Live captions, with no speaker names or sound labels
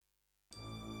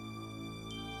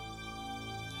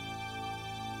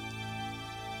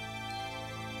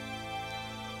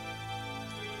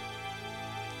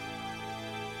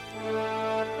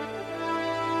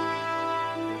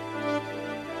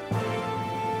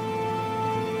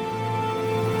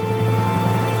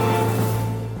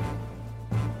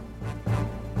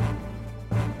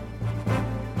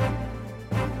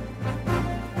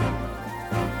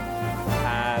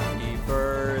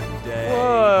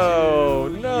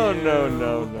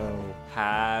no.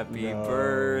 Happy No.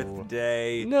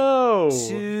 birthday No.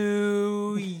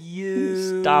 to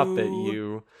you. Stop it,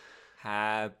 you.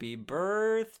 Happy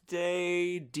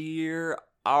birthday, dear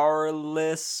our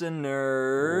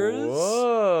listeners.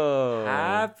 Whoa.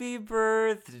 Happy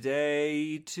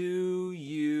birthday to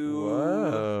you.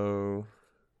 Whoa.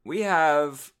 We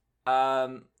have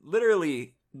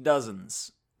literally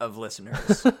dozens of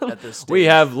listeners at this stage. We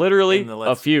have literally in the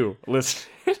a few listeners.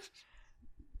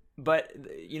 But,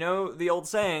 you know, the old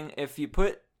saying, if you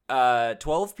put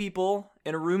 12 people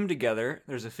in a room together,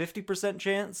 there's a 50%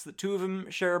 chance that 2 of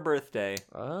them share a birthday.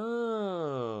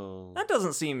 Oh. That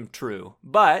doesn't seem true.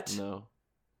 But No.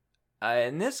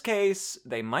 in this case,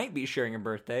 they might be sharing a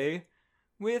birthday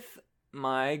with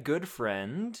my good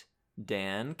friend,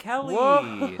 Dan Kelly.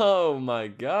 Whoa. Oh my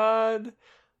god.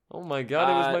 Oh my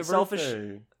god, it was my selfish-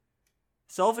 birthday.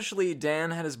 Selfishly,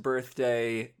 Dan had his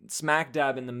birthday smack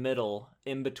dab in the middle,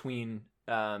 in between,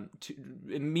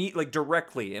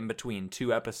 directly in between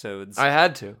 2 episodes I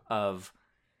had to. of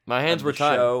My hands of were the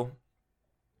tied. show.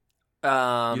 You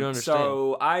don't understand.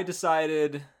 So I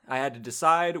had to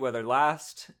decide whether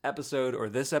last episode or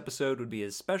this episode would be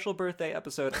his special birthday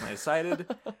episode, and I decided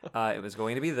it was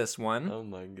going to be this one. Oh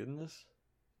my goodness.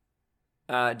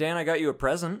 Dan, I got you a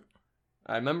present.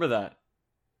 I remember that.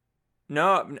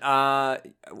 No,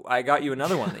 I got you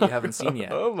another one that you haven't seen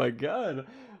yet. Oh my god.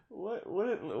 What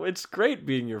it's great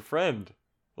being your friend.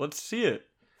 Let's see it.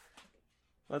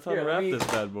 Let's Here, unwrap let me- this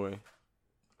bad boy.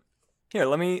 Here,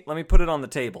 let me put it on the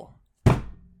table.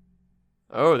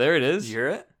 Oh, there it Did is. you hear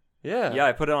it? Yeah. Yeah,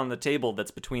 I put it on the table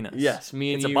that's between us. Yes,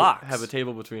 me and It's a you box. have a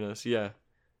table between us. Yeah.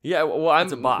 Yeah, well I'm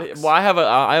It's a box. Well,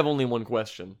 I have only one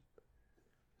question.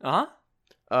 Uh-huh.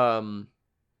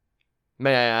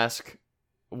 May I ask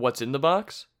what's in the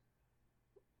box?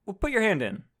 Well, put your hand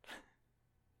in.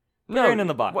 Put your hand in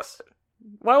the box. What?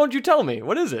 Why won't you tell me?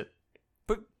 What is it?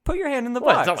 Put your hand in the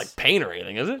What? box. It's not like paint or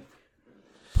anything, is it?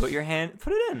 Put it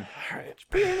in. All right.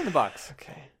 Put your hand in the box.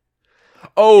 Okay.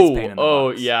 Oh, paint in the oh,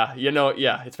 box. yeah. You know,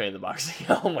 yeah, it's paint in the box.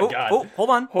 Oh my god. Oh, hold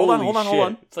on. Holy shit. Hold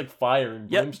on. It's like fire and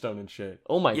Yep. brimstone and shit.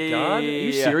 Oh my Yeah, god. yeah, Are you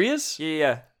yeah. serious?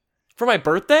 Yeah. For my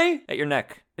birthday? At your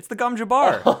neck. It's the Gum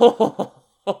Jabbar.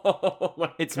 Oh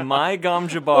my It's god. my Gum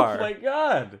Jabbar. Oh my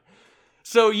god.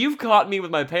 So you've caught me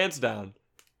with my pants down.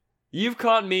 You've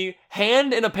caught me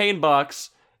hand in a paint box,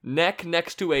 neck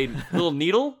next to a little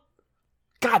needle.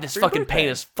 God, this For your fucking pain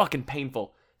birthday. is fucking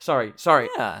painful. Sorry.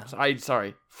 Yeah.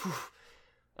 Sorry.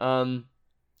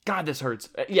 God, this hurts.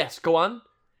 Yes, go on.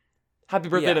 Happy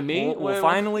birthday Yeah, to me. We'll Wait,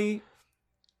 finally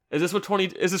Is this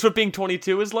what being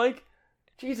 22 is like?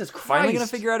 Jesus Christ. finally gonna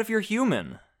figure out if you're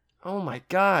human. Oh my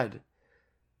god.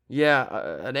 Yeah,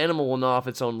 an animal will gnaw off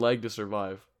its own leg to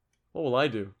survive. What will I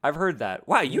do? I've heard that.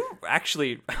 Wow, you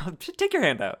actually take your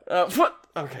hand out. What?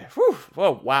 Okay. Whew.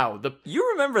 Whoa, wow.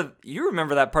 You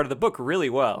remember that part of the book really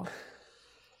well.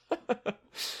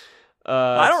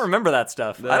 I don't remember that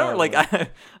stuff. I don't no. I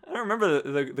don't remember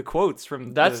the quotes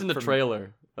from. That's in the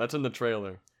trailer. That's in the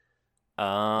trailer.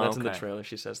 That's in the trailer.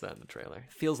 She says that in the trailer.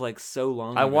 Feels like so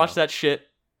long. I ago. watch that shit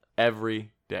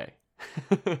every day.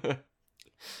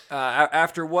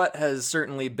 After what has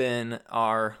certainly been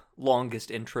our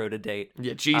longest intro to date.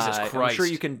 Yeah, Jesus Christ.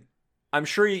 I'm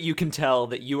sure you can tell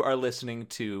that you are listening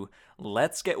to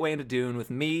Let's Get Way Into Dune with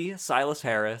me, Silas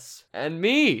Harris. And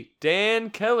me, Dan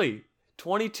Kelly,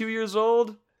 22 years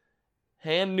old,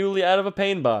 hand newly out of a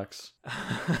paint box.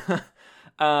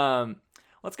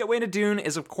 Let's Get Way Into Dune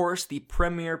is, of course, the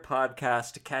premier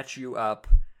podcast to catch you up.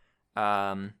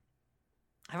 Have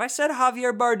I said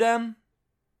Javier Bardem?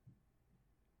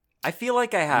 I feel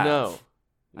like I have.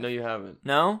 No, you haven't.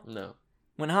 No? No.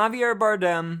 When Javier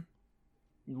Bardem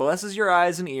blesses your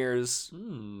eyes and ears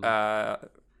in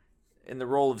the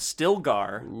role of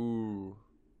Stilgar, Ooh.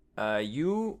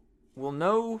 you will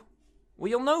know... Well,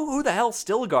 you'll know who the hell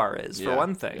Stilgar is, for Yeah,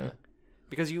 one thing. yeah.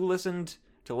 Because you listened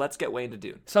to Let's Get Way Into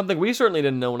Dune. Something we certainly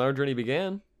didn't know when our journey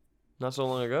began. Not so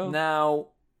long ago. Now,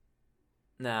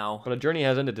 But a journey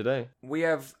has ended today. we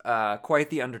have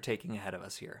quite the undertaking ahead of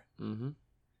us here. Mm-hmm.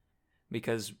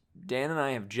 Because Dan and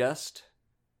I have just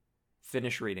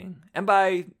finished reading. And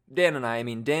by Dan and I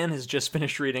mean Dan has just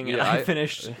finished reading, and Yeah, I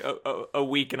finished a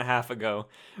week and a half ago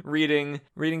reading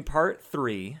part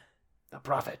 3 The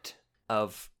Prophet.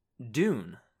 of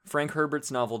Dune, Frank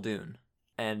Herbert's novel Dune.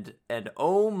 And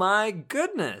oh my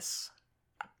goodness.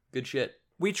 Good shit.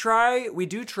 We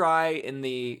do try in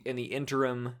the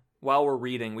interim while we're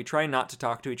reading, we try not to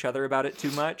talk to each other about it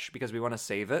too much because we want to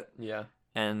save it Yeah.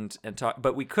 and talk,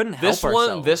 but we couldn't help This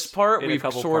ourselves. this part in a we've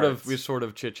couple sort parts.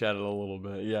 of chit-chatted a little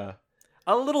bit. Yeah.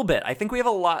 A little bit. I think we have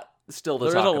a lot still to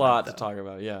There's talk a about. lot to though. talk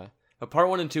about. Yeah. Part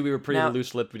 1 and 2, we were pretty Now-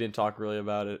 loose-lipped. We didn't talk really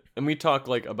about it, and we talk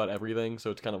like about everything,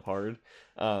 so it's kind of hard.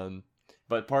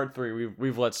 But part 3,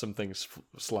 we've let some things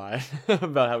slide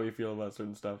about how we feel about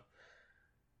certain stuff.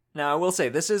 Now, I will say,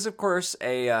 this is, of course,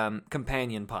 a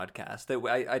companion podcast. That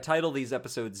I title these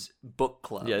episodes Book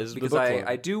Club. Yeah, this is the because book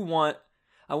club.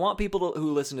 I want people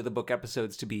who listen to the book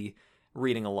episodes to be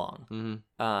reading along,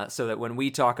 so that when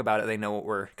we talk about it, they know what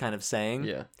we're kind of saying.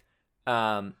 Yeah.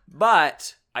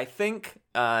 But I think,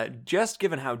 just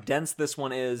given how dense this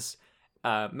one is,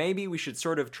 maybe we should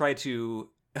sort of try to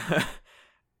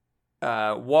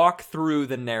walk through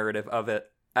the narrative of it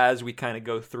as we kind of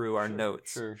go through our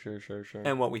notes Sure.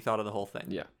 and what we thought of the whole thing.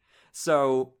 Yeah.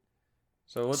 So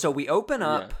let's, we open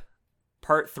up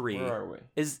part 3. where are we?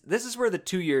 This is where the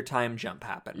 2-year time jump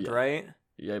happened, Yeah. right?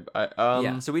 Yeah.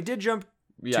 Yeah. So we did jump.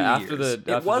 Yeah. 2 After years.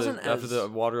 the It wasn't after as- the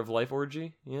Water of Life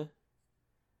orgy. Yeah.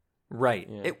 Right.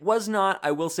 Yeah. It was not.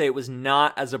 I will say it was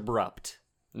not as abrupt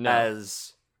No.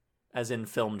 as in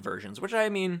filmed versions. Which I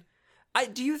mean,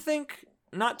 do you think,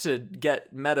 not to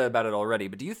get meta about it already,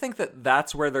 but do you think that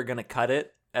that's where they're gonna cut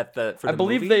it for the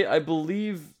movie?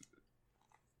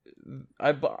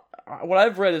 What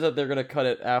I've read is that they're gonna cut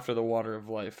it after the Water of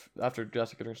Life, after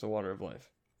Jessica drinks the Water of Life.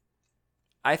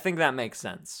 I think that makes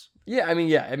sense. Yeah, I mean,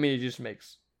 it just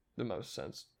makes the most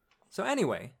sense. So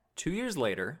anyway, 2 years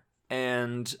later,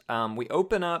 and we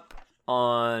open up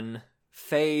on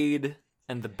Fade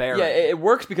and the Baron. Yeah, it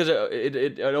works because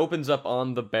it opens up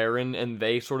on the Baron, and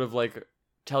they sort of like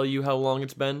tell you how long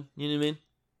it's been. You know what I mean?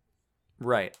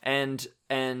 Right. And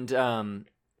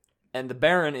the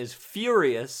Baron is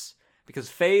furious because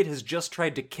Fade has just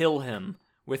tried to kill him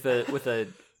with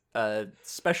a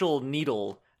special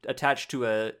needle attached to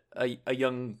a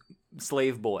young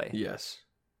slave boy Yes.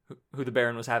 who the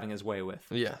Baron was having his way with.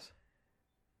 Yes.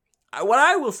 What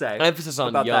I will say Emphasis on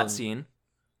about young. that scene,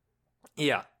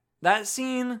 that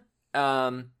scene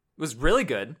was really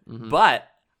good, but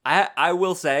I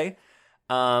will say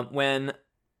when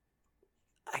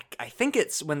I think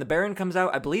it's when the Baron comes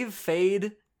out, I believe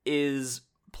Fade is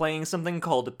playing something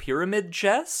called pyramid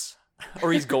chess,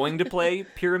 or he's going to play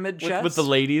pyramid chess with the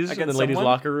ladies in the against ladies'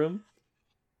 someone. locker room.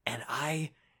 And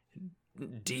I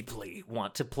deeply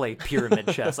want to play pyramid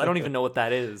chess. I don't even know what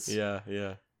that is. Yeah,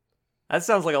 yeah. That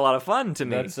sounds like a lot of fun to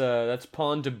me. That's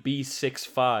pawn to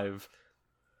b6-5.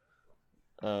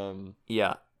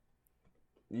 Yeah.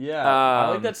 Yeah, I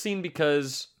like Um, that scene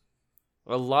because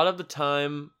a lot of the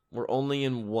time we're only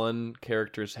in one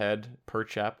character's head per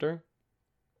chapter,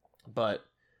 but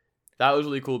that was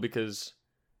really cool because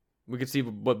we could see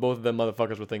what both of them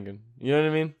motherfuckers were thinking. You know what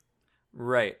I mean?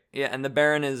 Right. Yeah, and the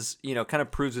Baron is, kind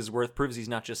of proves his worth, proves he's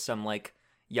not just some,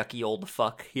 yucky old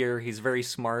fuck here. He's very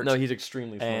smart. No, he's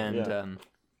extremely smart. and yeah.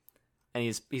 and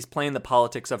he's playing the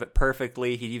politics of it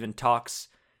perfectly. He even talks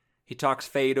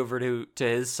Fade over to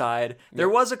his side. There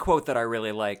was a quote that I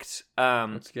really liked.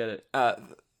 Let's get it.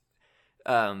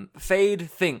 Fade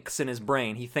thinks in his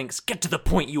brain. He thinks, "Get to the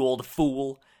point, you old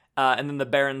fool." And then the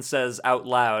Baron says out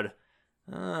loud,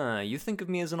 "You think of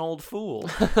me as an old fool."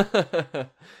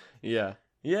 Yeah.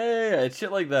 It's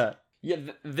shit like that. Yeah,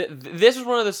 this is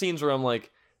one of the scenes where I'm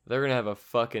like, they're gonna have a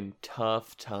fucking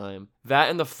tough time. That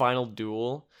and the final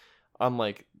duel, I'm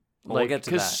like, We'll get to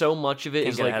because that. so much of it Can't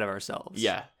is get like, ahead of ourselves.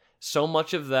 yeah, so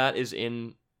much of that is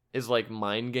like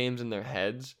mind games in their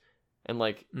heads, and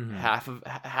like half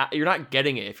you're not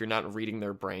getting it if you're not reading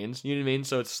their brains. You know what I mean?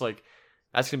 So it's like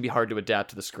that's gonna be hard to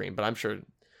adapt to the screen. But I'm sure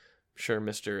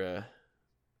Mr.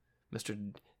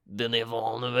 Denis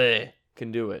Villeneuve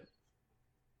can do it.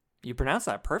 You pronounce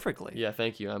that perfectly. Yeah,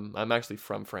 thank you. I'm actually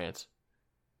from France.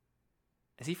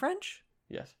 Is he French?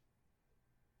 Yes.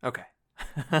 Okay.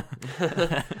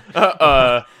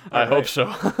 I hope so.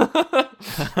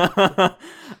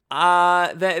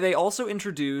 They also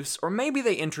introduce, or maybe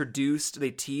they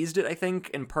teased it, I think,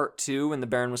 in part 2 when the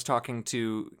Baron was talking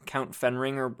to Count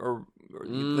Fenring or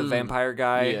the vampire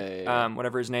guy, Yeah.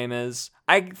 whatever his name is.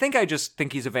 I just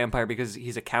think he's a vampire because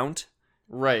he's a count.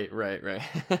 Right.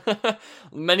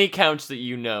 Many counts that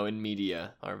in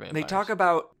media are vampires. They talk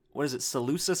about, what is it,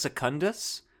 Salusa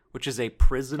Secundus, which is a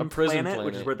prison planet,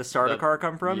 which is where the Sardaukar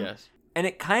come from. Yes. And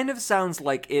it kind of sounds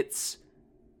like it's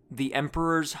the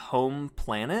Emperor's home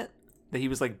planet that he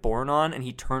was born on, and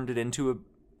he turned it into a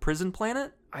prison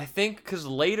planet. I think because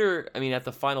later, at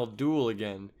the final duel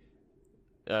again,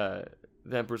 the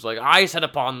Emperor's like, I sit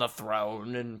upon the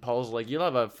throne, and Paul's like, you'll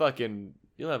have a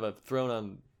throne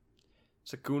on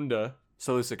Secunda.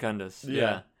 Salusa Secundus.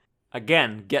 Yeah.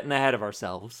 Again, getting ahead of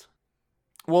ourselves.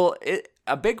 Well,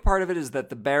 a big part of it is that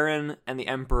the Baron and the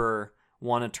Emperor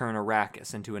want to turn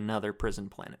Arrakis into another prison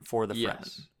planet for the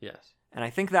Fremen. Yes. And I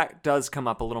think that does come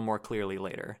up a little more clearly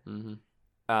later.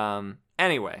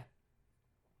 Anyway,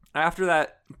 after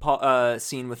that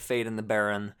scene with Fate and the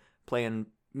Baron playing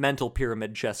mental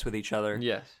pyramid chess with each other,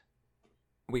 yes,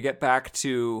 we get back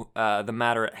to the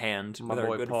matter at hand with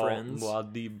our good Paul friends.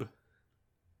 Muad'Dib.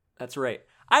 That's right.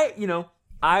 I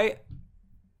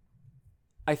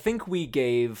think we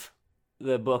gave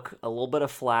the book a little bit of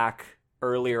flack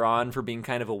earlier on for being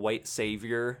kind of a white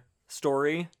savior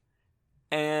story,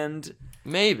 and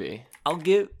maybe I'm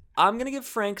gonna give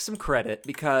Frank some credit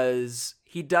because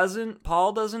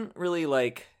Paul doesn't really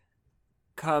like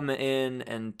come in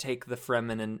and take the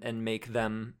Fremen and make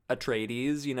them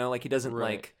Atreides, you know, like he doesn't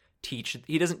like teach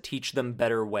them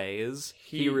better ways.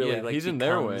 He really like he's in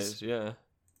their ways, yeah.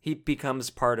 He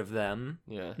becomes part of them.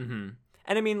 Yeah. Mm-hmm.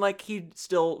 And I mean, like, he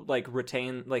still, like,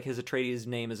 retain, like, his Atreides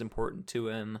name is important to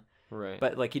him. Right.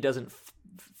 But, like, he doesn't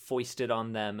foist it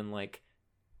on them and, like,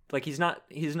 he's not,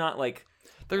 like...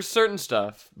 There's certain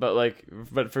stuff,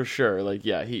 but for sure, like,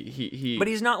 yeah, he... But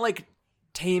he's not, like,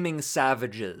 taming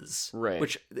savages. Right.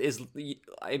 Which is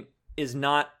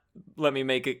not, let me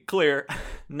make it clear,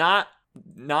 not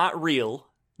real.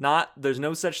 There's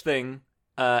no such thing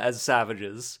as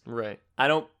savages. Right.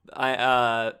 But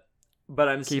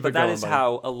that is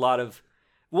how a lot of,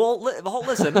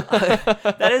 listen,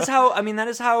 that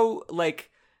is how like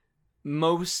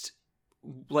most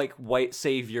like white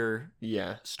savior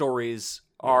stories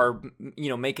are, you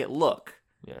know, make it look.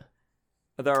 Yeah.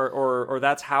 Or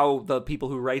that's how the people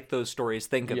who write those stories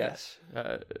think of it. Yes,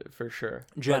 for sure.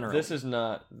 Generally. But this is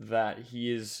not that.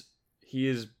 He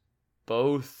is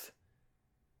both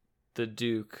the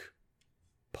Duke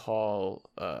Paul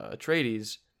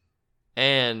Atreides,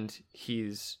 and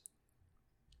he's,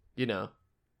 you know,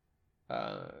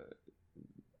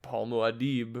 Paul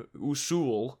Muad'Dib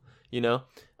Usul, you know,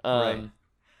 right.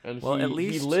 And at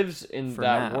least he lives in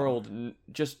that world.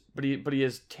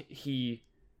 He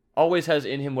always has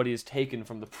in him what he has taken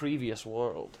from the previous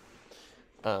world.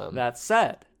 That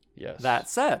said,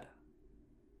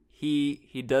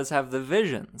 he does have the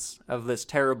visions of this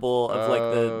terrible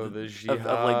the jihad, of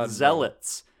like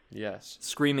zealots. Yes,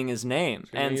 screaming his name,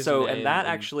 and that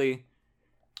actually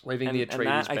waving the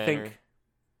Atreides banner. I think,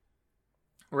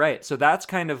 right. So that's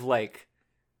kind of like,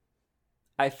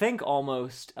 I think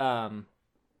almost.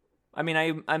 I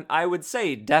mean, I would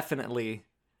say definitely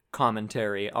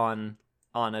commentary on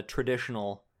a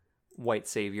traditional white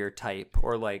savior type,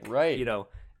 or like, you know,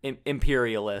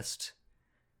 imperialist.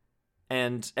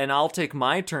 And I'll take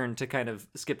my turn to kind of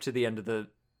skip to the end of the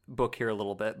book here a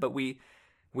little bit, but we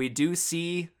do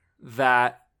see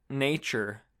that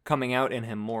nature coming out in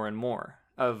him more and more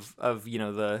of you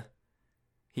know,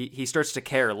 he starts to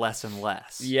care less and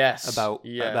less about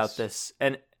this,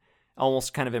 and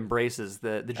almost kind of embraces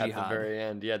the jihad at the very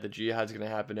end. Yeah, the jihad's gonna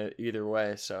happen either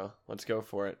way, so let's go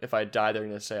for it. If I die, they're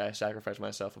gonna say I sacrificed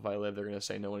myself. If I live, they're gonna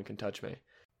say no one can touch me.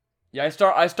 Yeah, I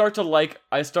start to like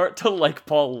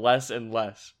Paul less and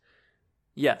less.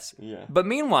 Yes. Yeah. But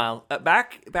meanwhile,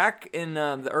 back in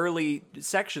the early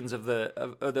sections of the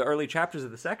early chapters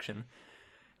of the section,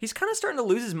 he's kind of starting to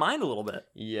lose his mind a little bit.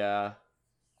 Yeah.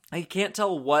 He can't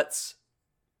tell what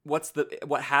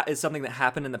is something that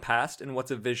happened in the past and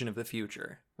what's a vision of the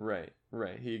future. Right.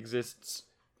 He exists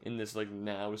in this like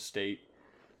now state.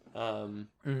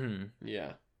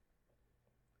 Yeah.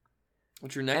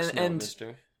 What's your next note,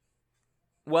 mister?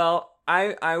 Well,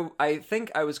 I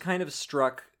think I was kind of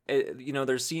struck. You know,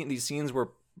 there's these scenes where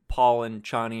Paul and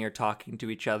Chani are talking to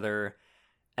each other,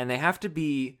 and they have to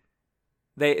be.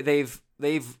 They've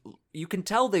you can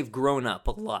tell they've grown up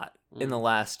a lot in the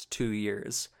last 2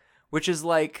 years, which is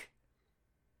like,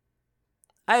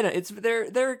 I don't know, it's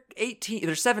they're 18,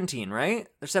 they're 17, right?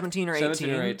 They're 17 or 18. 17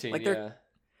 or 18, like yeah.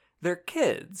 They're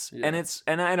kids, and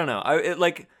I don't know.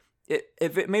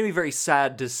 It made me very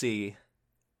sad to see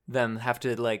them have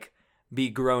to like be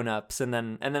grown-ups and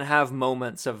then have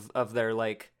moments of their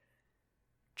like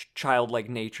childlike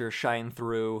nature shine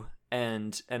through,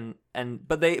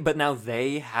 but now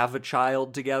they have a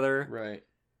child together, right?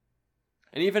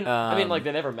 And even I mean, like,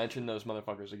 they never mention those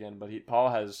motherfuckers again, but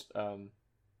Paul has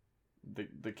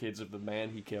the kids of the man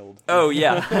he killed. Oh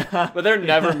yeah. But they're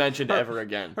never mentioned ever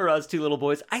again. Haraz's two little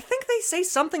boys. I think they say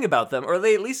something about them, or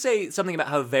they at least say something about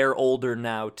how they're older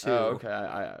now too. Oh, okay.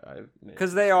 I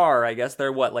because they are, I guess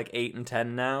they're what, like 8 and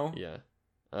 10 now. Yeah.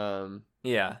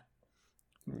 Yeah.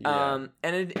 And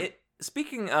it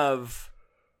speaking of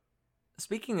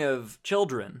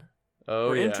children,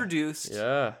 we're introduced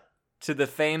to the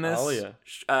famous Alia.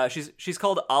 She's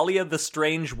called Alia the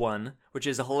Strange One, which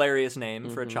is a hilarious name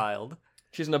for a child.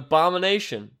 She's an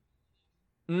abomination.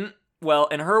 Well,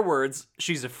 in her words,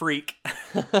 she's a freak.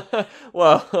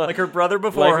 Well, like her brother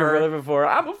before like her brother before.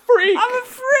 I'm a freak. I'm a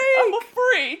freak. I'm a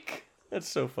freak. That's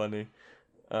so funny.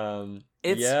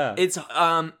 It's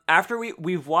after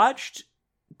we've watched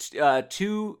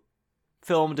 2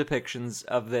 film depictions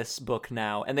of this book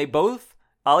now, and they both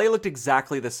Alia looked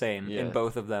exactly the same in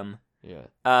both of them.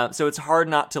 Yeah. So it's hard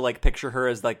not to like picture her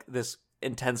as like this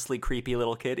intensely creepy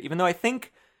little kid, even though I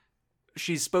think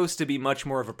she's supposed to be much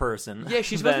more of a person. Yeah,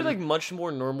 she's supposed to be like much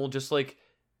more normal, just like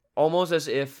almost as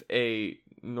if a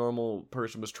normal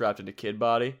person was trapped in a kid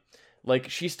body. Like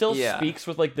she still speaks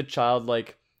with like the child,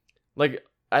 like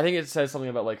I think it says something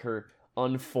about like her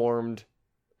unformed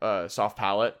soft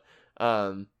palate.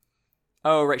 Oh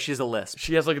right, she's a lisp.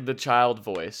 She has like the child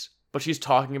voice, but she's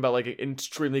talking about like an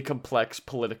extremely complex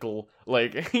political,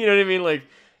 like you know what I mean, like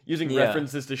using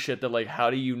references to shit that like how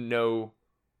do you know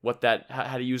what that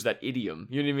how to use that idiom?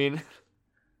 You know what I mean?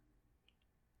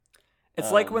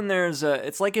 It's like when there's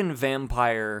it's like in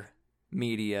vampire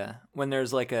media when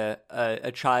there's like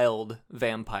a child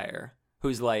vampire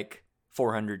who's like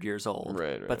 400 years old,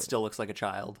 right. but still looks like a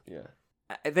child. Yeah,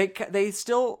 they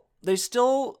still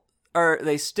are.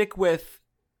 They stick with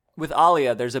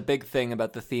Alia. There's a big thing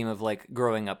about the theme of like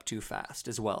growing up too fast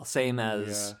as well. Same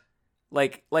as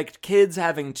like kids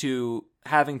having to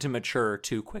mature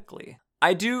too quickly.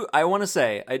 I want to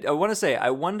say I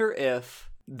wonder if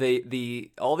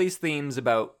the all these themes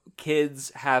about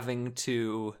kids having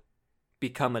to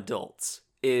become adults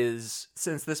is,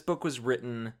 since this book was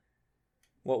written,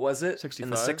 what was it? 65?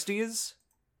 In the 60s?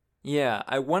 Yeah,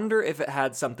 I wonder if it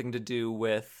had something to do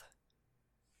with...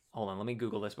 Hold on, let me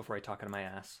Google this before I talk out of my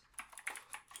ass.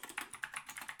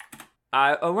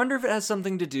 I wonder if it has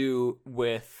something to do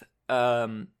with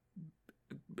the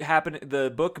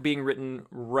book being written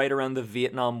right around the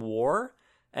Vietnam War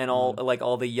and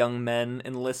all the young men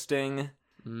enlisting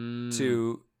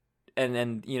to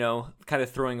and you know, kind of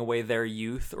throwing away their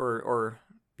youth or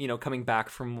you know, coming back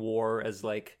from war as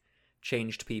like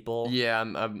changed people. Yeah,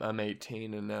 I'm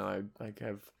 18 and now I like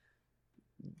have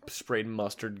sprayed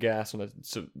mustard gas on a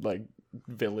like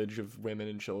village of women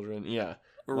and children. Yeah.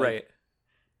 Right.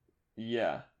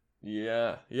 Yeah.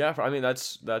 I mean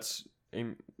that's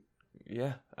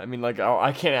yeah. I mean like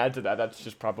I can't add to that. That's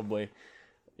just probably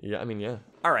I mean yeah.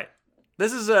 All right.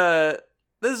 This is a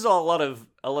lot of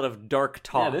dark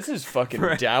talk. Yeah, this is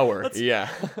fucking dour. Yeah.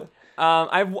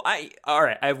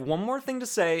 I have one more thing to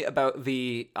say about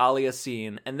the Alia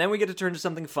scene, and then we get to turn to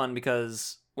something fun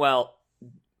because, well,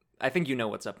 I think you know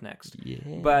what's up next.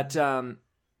 Yeah. But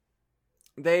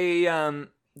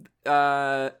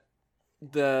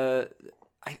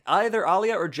either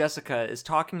Alia or Jessica is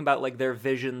talking about like their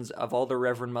visions of all the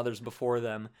Reverend Mothers before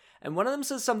them, and one of them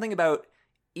says something about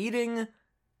eating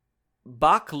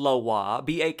baklawa,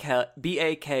 Baklawa,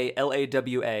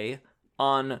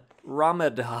 on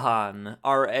Ramadan,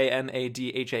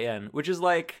 Ramadhan, which is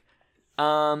like,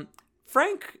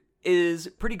 Frank is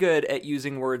pretty good at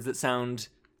using words that sound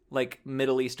like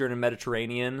Middle Eastern and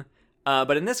Mediterranean,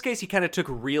 but in this case he kind of took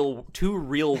two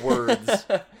real words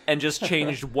and just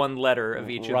changed one letter of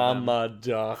each of them.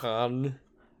 Ramadan.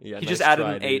 Yeah, he just added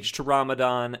an H to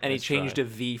Ramadan, and he changed a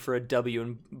V for a W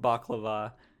in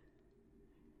baklava.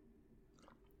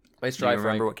 Nice try, Do you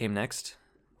remember what came next?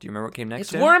 It's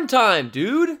Tim? Worm time,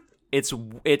 dude.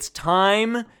 It's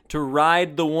time to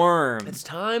ride the worm. It's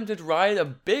time to ride a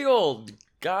big old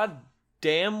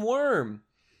goddamn worm.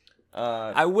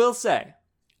 I will say,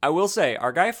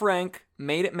 our guy Frank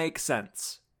made it make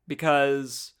sense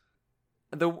because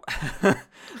the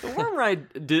worm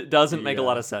ride doesn't make a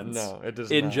lot of sense. No, it does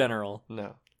in not. general.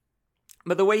 No,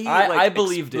 but the way he I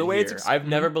believed it the way here. It's I've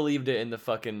never believed it in the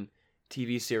fucking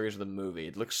TV series or the movie.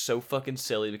 It looks so fucking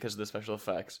silly because of the special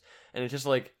effects, and it's just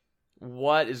like,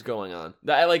 what is going on?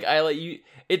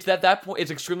 It's at that point.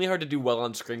 It's extremely hard to do well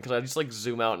on screen because I just like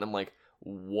zoom out and I'm like,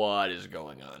 what is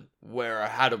going on?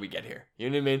 How do we get here? You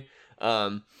know what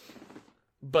I mean?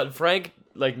 But Frank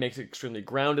like makes it extremely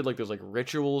grounded. Like there's like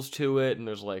rituals to it, and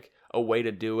there's like a way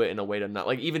to do it and a way to not.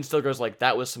 Like even still goes like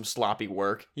that was some sloppy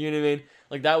work. You know what I mean?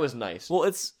 Like that was nice. Well,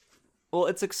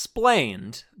 it's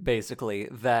explained, basically,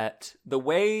 that the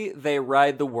way they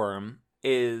ride the worm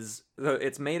is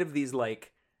it's made of these,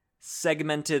 like,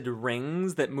 segmented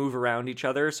rings that move around each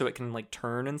other so it can, like,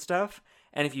 turn and stuff.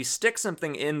 And if you stick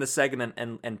something in the segment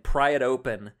and pry it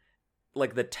open,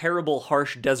 like, the terrible,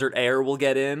 harsh desert air will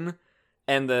get in,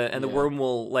 and the worm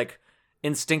will, like,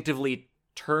 instinctively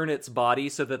turn its body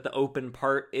so that the open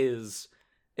part is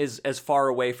as far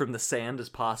away from the sand as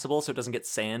possible, so it doesn't get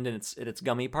sand in its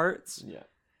gummy parts. Yeah.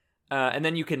 And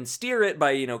then you can steer it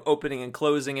by, you know, opening and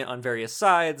closing it on various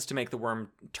sides to make the worm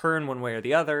turn one way or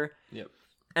the other. Yep.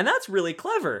 And that's really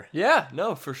clever. Yeah,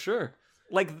 no, for sure.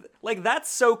 Like that's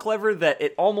so clever that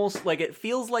it almost like it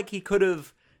feels like he could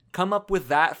have come up with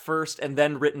that first and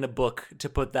then written a book to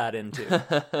put that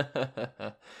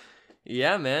into.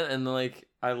 Yeah, man, and like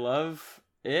I love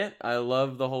it. I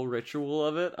love the whole ritual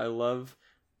of it. I love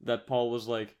that Paul was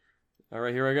like, "All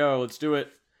right, here I go. Let's do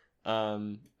it."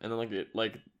 And then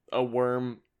like a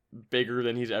worm bigger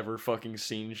than he's ever fucking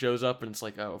seen shows up, and it's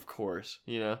like, "Oh, of course,"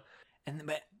 you know.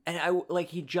 And I like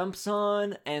he jumps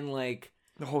on and like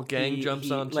The whole gang jumps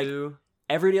on like, too.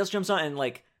 Everybody else jumps on and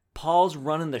like Paul's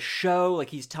running the show, like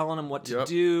he's telling him what to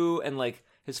do, and like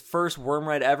his first worm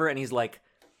ride ever, and he's like,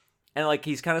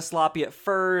 he's kind of sloppy at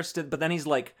first, but then he's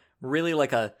like really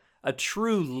like a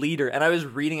true leader. And I was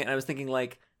reading it and I was thinking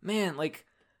like, man, like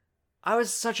I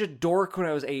was such a dork when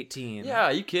I was 18. Yeah,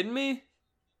 are you kidding me?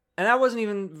 And I wasn't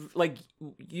even like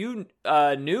you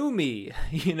knew me,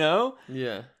 you know?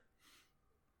 Yeah.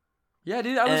 Yeah,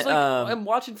 dude, I was I'm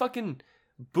watching fucking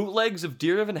bootlegs of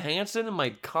Dear Evan Hansen in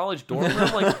my college dorm room.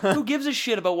 I'm like, who gives a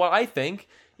shit about what I think?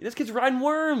 This kid's riding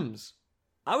worms.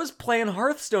 I was playing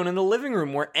Hearthstone in the living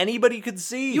room where anybody could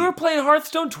see. You were playing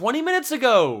Hearthstone 20 minutes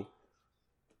ago.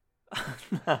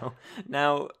 No,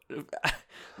 now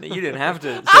you didn't have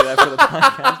to say that for the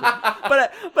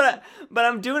podcast, but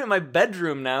I'm doing it in my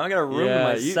bedroom now. I got a room to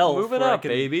myself. Move it up,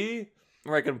 baby.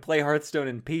 Where I can play Hearthstone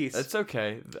in peace. That's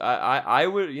okay. I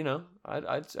would, you know,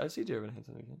 I'd see Dear Evan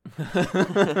Hansen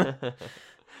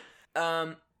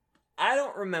again. I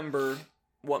don't remember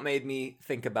what made me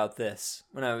think about this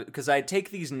because I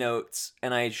take these notes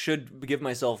and I should give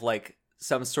myself like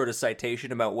some sort of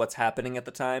citation about what's happening at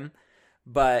the time.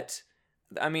 But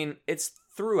I mean, it's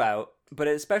throughout, but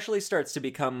it especially starts to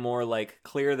become more like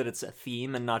clear that it's a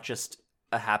theme and not just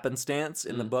a happenstance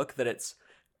in the book, that it's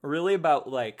really about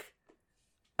like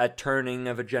a turning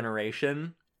of a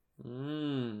generation.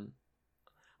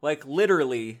 Like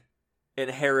literally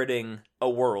inheriting a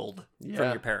world from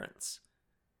your parents.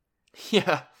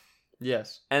 Yeah.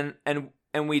 Yes. And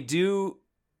we do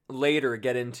later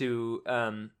get into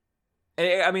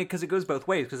I mean, because it goes both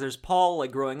ways. Because there's Paul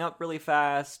like growing up really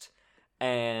fast,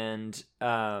 and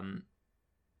Chani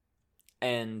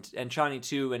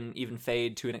too, and even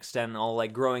Fade to an extent, all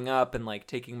like growing up and like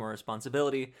taking more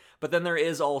responsibility. But then there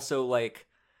is also like,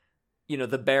 you know,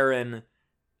 the Baron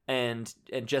and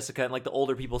Jessica and like the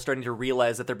older people starting to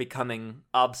realize that they're becoming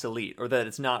obsolete, or that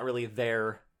it's not really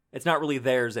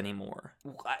theirs anymore.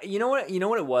 You know what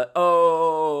it was?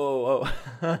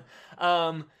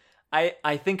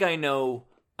 I think I know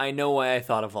why I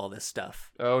thought of all this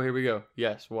stuff. Oh, here we go.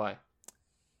 Yes, why?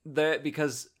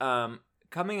 Because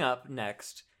coming up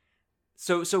next,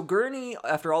 so Gurney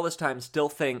after all this time still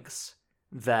thinks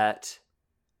that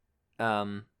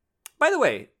by the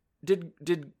way, did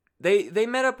they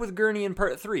met up with Gurney in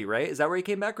part 3, right? Is that where he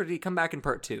came back, or did he come back in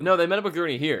part 2? No, they met up with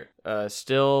Gurney here.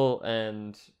 Still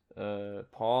and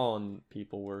Paul and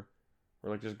people were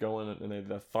like just going, and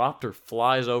the Thopter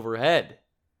flies overhead.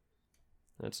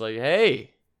 And it's like,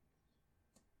 hey,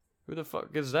 who the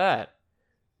fuck is that?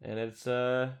 And it's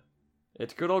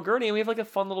good old Gurney, and we have like a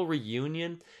fun little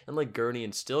reunion, and like Gurney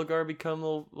and Stilgar become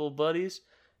little buddies,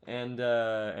 and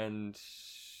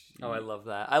oh, I love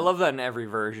that. I love that in every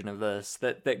version of this.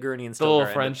 That Gurney and Stilgar the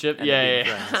little friendship,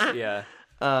 yeah.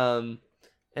 And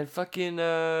fucking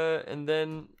and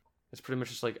then it's pretty much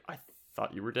just like, I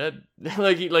thought you were dead.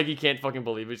 like he can't fucking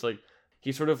believe it. He's like,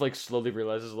 he sort of like slowly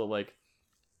realizes that like,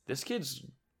 this kid's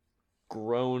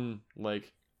grown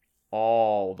like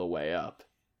all the way up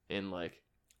in like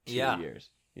 2 years.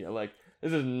 Yeah, like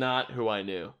this is not who I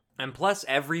knew. And plus,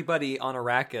 everybody on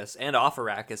Arrakis and off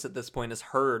Arrakis at this point has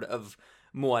heard of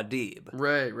Muad'Dib.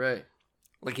 Right.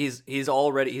 Like he's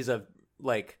a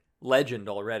like legend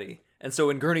already. And so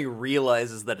when Gurney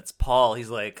realizes that it's Paul, he's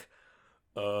like,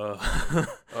 whoa.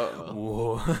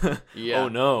 Yeah. Oh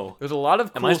no. There's a lot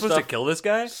of cool Am I supposed stuff to kill this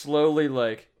guy? Slowly,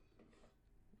 like,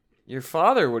 your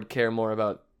father would care more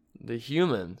about the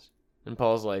humans. And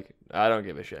Paul's like, I don't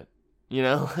give a shit. You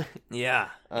know? Yeah.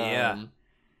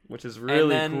 Which is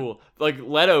really cool. Like,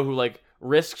 Leto, who, like,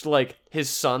 risks, like, his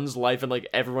son's life and, like,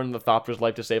 everyone in the Thopter's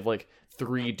life to save, like,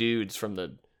 3 dudes from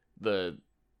the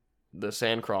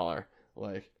Sandcrawler,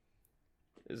 like,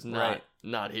 is not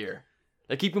here.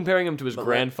 They keep comparing him to his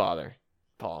grandfather,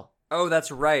 Paul. Oh,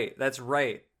 that's right.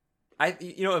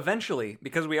 Eventually,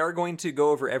 because we are going to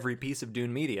go over every piece of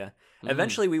Dune media,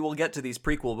 eventually we will get to these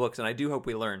prequel books, and I do hope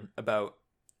we learn about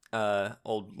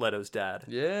old Leto's dad.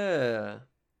 Yeah.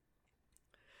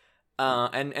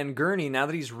 And Gurney, now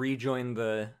that he's rejoined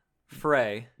the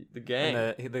fray, the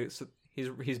gang,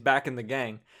 he's back in the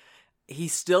gang. He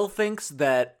still thinks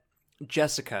that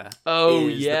Jessica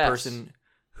is the person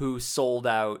who sold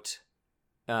out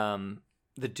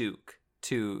the Duke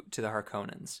to the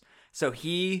Harkonnens. So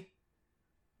he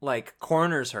like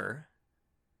corners her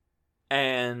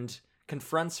and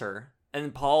confronts her,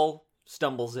 and Paul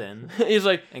stumbles in. He's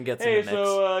like, and gets hey, in the mix.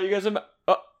 so you guys are...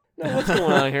 Oh, no, what's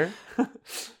going on here?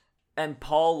 And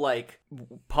Paul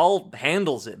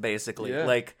handles it basically. Yeah.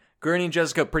 Like Gurney and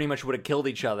Jessica pretty much would have killed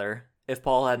each other if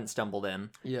Paul hadn't stumbled in.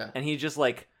 Yeah. And he just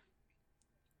like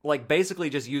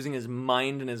basically just using his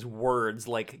mind and his words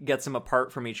like gets them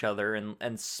apart from each other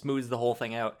and smooths the whole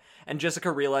thing out. And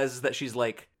Jessica realizes that she's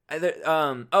like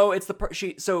Jessica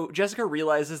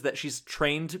realizes that she's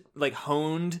trained, like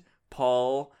honed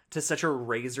Paul to such a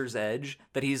razor's edge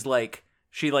that he's like,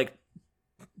 she like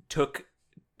took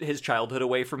his childhood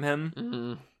away from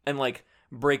him and like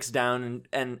breaks down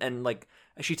and like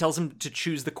she tells him to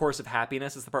choose the course of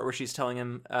happiness. It's the part where she's telling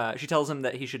him she tells him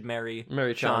that he should marry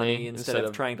Chani instead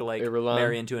of trying to like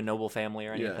marry into a noble family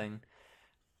or anything.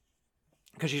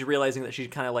 Because she's realizing that she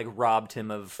kind of like robbed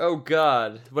him of oh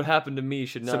god, what happened to me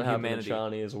should not some happen humanity. to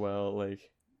Chani as well.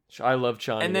 Like I love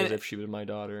Chani And then- as if she was my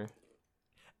daughter.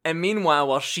 And meanwhile,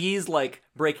 while she's like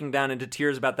breaking down into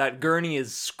tears about that, Gurney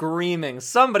is screaming,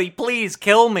 "Somebody please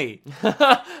kill me."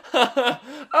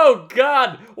 Oh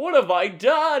god, what have I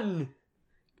done?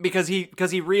 Because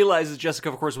he realizes Jessica,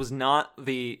 of course, was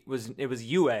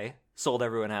Yue sold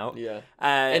everyone out. Yeah.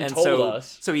 And told so,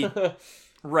 us. So he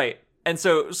right. And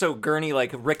so Gurney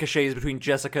like ricochets between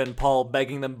Jessica and Paul,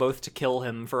 begging them both to kill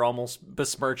him for almost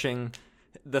besmirching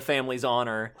the family's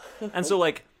honor. And so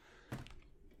like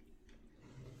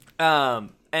and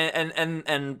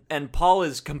Paul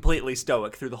is completely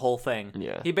stoic through the whole thing.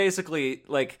 Yeah. He basically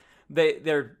like Gurney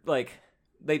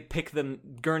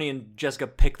and Jessica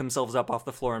pick themselves up off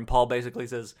the floor, and Paul basically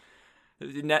says,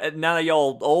 now that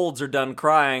y'all olds are done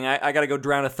crying, I gotta go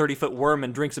drown a 30-foot worm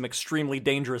and drink some extremely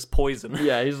dangerous poison.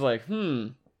 Yeah, he's like,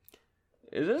 is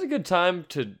this a good time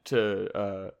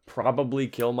to probably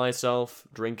kill myself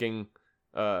drinking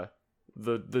the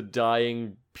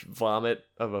dying vomit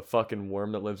of a fucking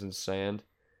worm that lives in sand,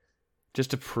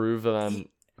 just to prove that I'm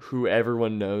who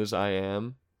everyone knows I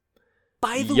am.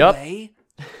 By the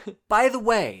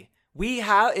way, we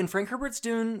have in Frank Herbert's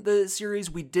Dune the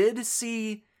series, we did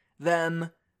see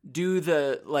them do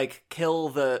the like kill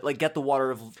the like get the water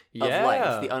of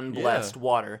life, the unblessed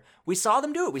water. We saw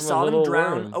them do it. We saw them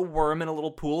drown a worm in a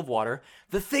little pool of water.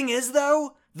 The thing is,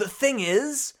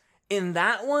 in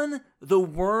that one, the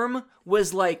worm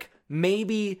was like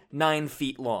maybe 9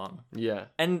 feet long. Yeah.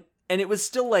 And it was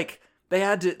still like they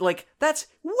had to like that's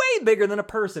way bigger than a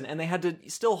person, and they had to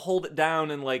still hold it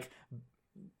down and like,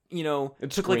 you know,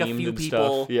 it took like a few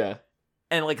people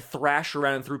and like thrash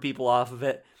around and threw people off of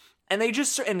it. And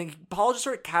Paul just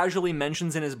sort of casually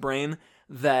mentions in his brain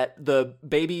that the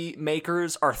baby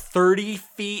makers are 30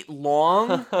 feet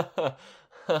long.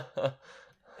 And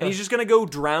he's just gonna go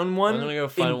drown one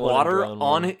in water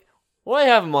on it. Well, they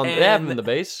have them in the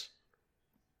base.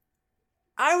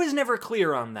 I was never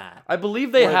clear on that. I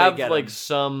believe they have like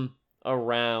some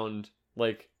around,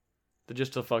 like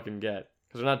just to fucking get,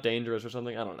 because they're not dangerous or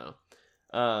something. I don't know.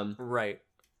 Right.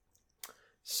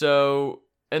 So,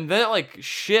 and then it like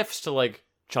shifts to like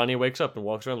Chani wakes up and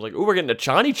walks around. I was like, "Ooh, we're getting a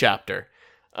Chani chapter."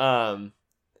 And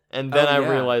then I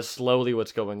realized slowly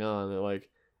what's going on. They're like,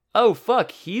 "Oh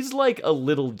fuck, he's like a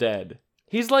little dead.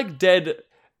 He's like dead,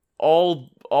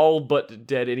 all but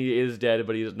dead, and he is dead,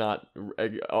 but he's not.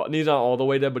 He's not all the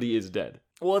way dead, but he is dead."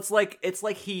 Well, it's like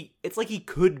he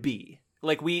could be.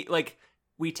 Like we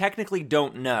technically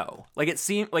don't know. Like it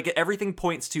seems like everything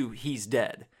points to he's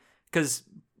dead, because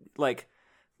like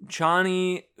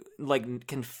Chani like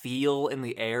can feel in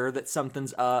the air that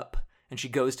something's up, and she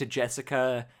goes to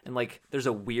Jessica, and like there's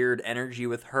a weird energy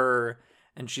with her,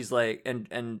 and she's like and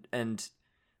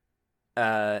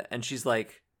she's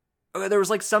like, okay, there was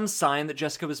like some sign that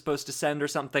Jessica was supposed to send or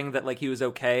something that like he was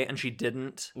okay, and she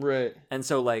didn't. Right. And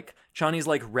so like Chani's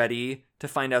like ready to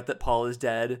find out that Paul is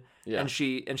dead. Yeah. And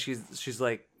she's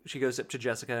like, she goes up to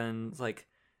Jessica and is like,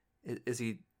 is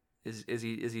he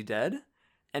dead?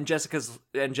 And Jessica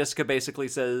basically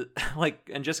says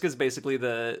Jessica's basically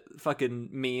the fucking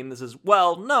meme that says,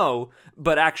 well, no,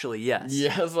 but actually yes.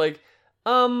 Yeah, it's like,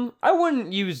 I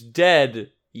wouldn't use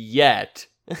dead yet.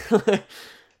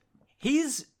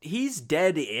 He's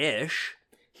dead-ish.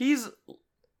 He's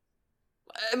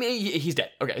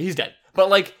dead. Okay, he's dead. But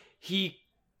like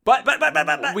But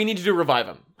we need you to revive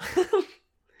him.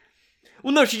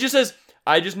 Well, no, she just says,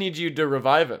 "I just need you to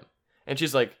revive him," and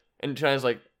she's like, and China's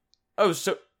like, "Oh,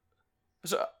 so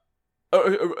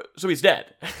he's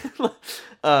dead."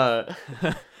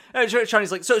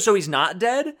 Chani's like, so he's not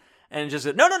dead, and just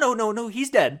said, no, he's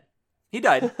dead. He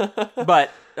died.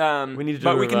 But we need to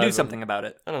but we can do revive something him. about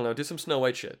it. I don't know. Do some Snow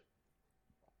White shit.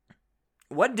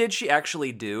 What did she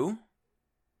actually do?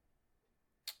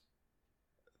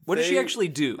 What did she actually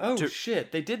do? Oh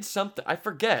shit! They did something. I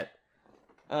forget.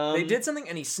 They did something,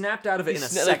 and he snapped out of it in a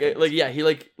Like, second. he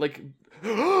like.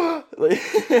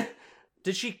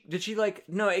 Did she like?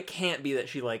 No, it can't be that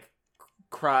she like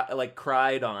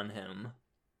cried on him.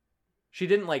 She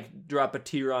didn't like drop a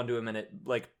tear onto him and it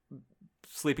like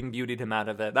Sleeping Beauty'd him out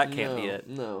of it. That can't be it.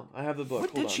 No, I have the book.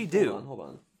 What did she do? Hold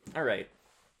on. All right,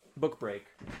 book break.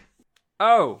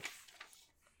 Oh,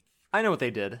 I know what they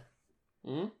did.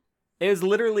 Hmm? It was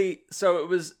literally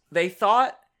they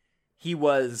thought he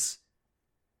was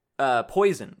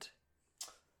poisoned.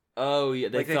 Oh yeah,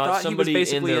 They thought thought he was somebody in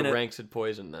basically their in a- ranks had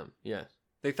poisoned them. Yeah.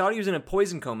 They thought he was in a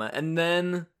poison coma, and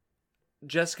then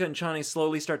Jessica and Chani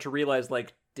slowly start to realize,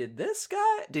 like, did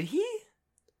he?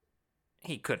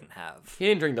 He couldn't have. He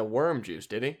didn't drink the worm juice,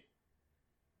 did he?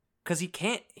 Because he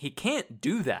can't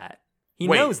do that. He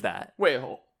Wait. knows that. Wait,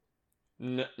 hold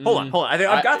Hold on.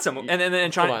 I've got some. And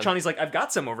then hold on. Chani's like, I've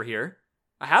got some over here.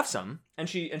 I have some. And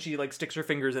she like sticks her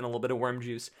fingers in a little bit of worm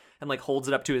juice and like holds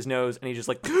it up to his nose, and he just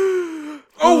like,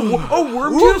 oh,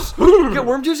 worm juice? You got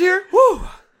worm juice here?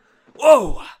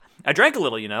 whoa. I drank a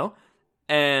little,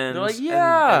 and They're like, and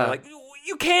yeah. they're like,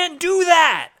 you can't do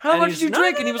that. How And much he's, did you "No,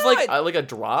 drink? no, And he no, was no, like, I-" like a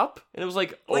drop? And it was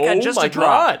like, Like, oh just my a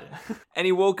drop. god. And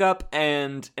he woke up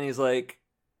and he's like,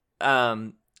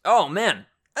 oh man,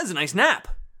 that's a nice nap.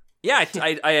 Yeah,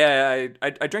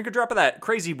 I drank a drop of that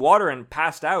crazy water and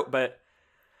passed out, but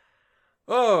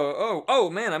oh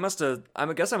man,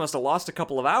 I guess I must have lost a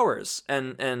couple of hours.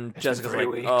 And Jessica's 3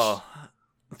 like, weeks. oh,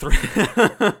 3.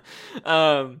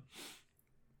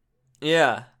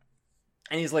 Yeah.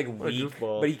 And he's like What a weak,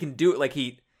 goofball. but he can do it. Like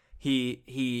he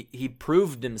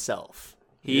proved himself.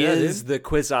 He Yeah, is dude. the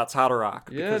Kwisatz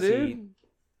Haderach. Yeah, because dude.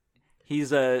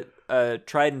 He's a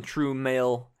tried and true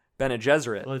male Bene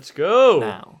Gesserit Let's go.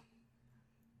 now.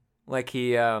 Like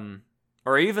he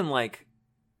or even like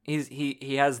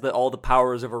he has all the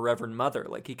powers of a Reverend Mother.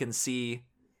 Like he can see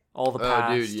all the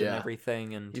past dude, yeah. and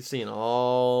everything, and He's seeing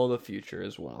all the future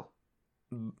as well.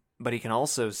 but he can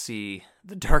also see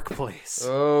the dark place.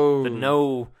 Oh.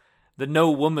 The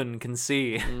no woman can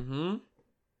see. Mm-hmm.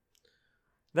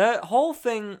 That whole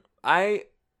thing, I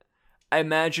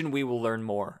imagine we will learn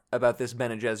more about this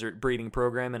Bene Gesserit breeding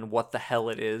program and what the hell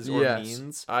it is or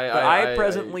means. But I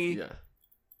presently, yeah.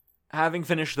 having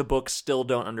finished the book, still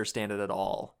don't understand it at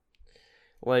all.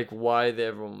 Like, why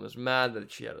everyone was mad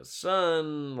that she had a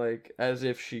son, like, as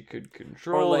if she could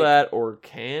control like- that, or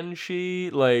can she?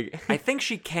 Like, I think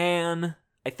she can.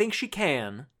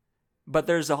 But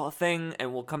there's a whole thing,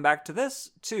 and we'll come back to this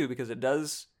too, because it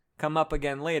does come up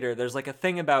again later. There's like a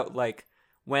thing about like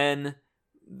when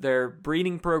their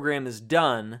breeding program is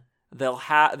done,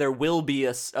 there will be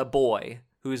a boy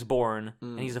who's born,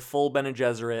 and he's a full Bene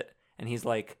Gesserit, and he's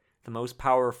like the most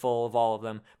powerful of all of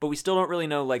them. But we still don't really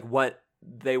know like what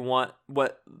they want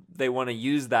to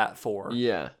use that for.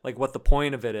 yeah. Like what the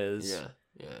point of it is. Yeah.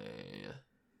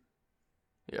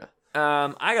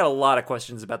 I got a lot of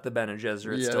questions about the Bene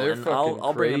Gesserit Yeah, still, they're and fucking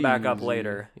I'll bring them back up crazy.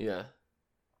 later. Yeah.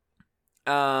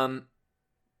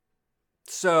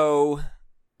 So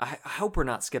I hope we're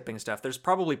not skipping stuff. There's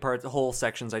probably whole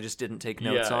sections I just didn't take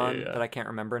notes Yeah, on yeah. that I can't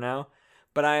remember now.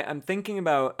 But I'm thinking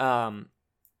about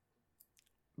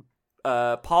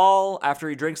Paul after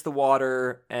he drinks the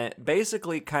water, and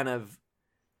basically kind of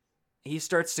he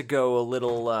starts to go a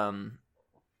little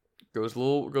Goes a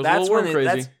little that's worm when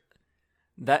crazy.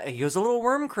 he goes a little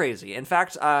worm crazy. In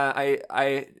fact,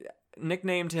 I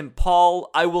nicknamed him Paul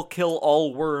I will kill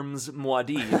all worms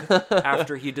Muad'Dib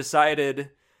after he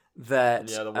decided that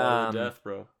Yeah, the water of death,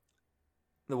 bro.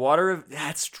 the water of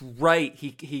that's right.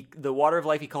 He the water of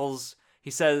life he calls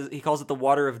it the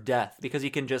water of death because he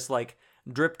can just like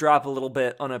drip drop a little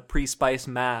bit on a pre-spice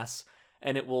mass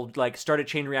and it will like start a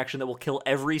chain reaction that will kill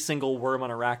every single worm on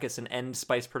Arrakis and end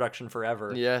spice production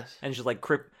forever. Yes. And just like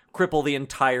cripple the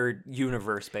entire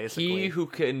universe basically. He who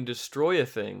can destroy a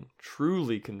thing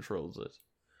truly controls it.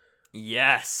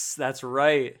 Yes, that's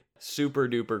right. Super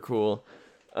duper cool.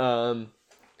 And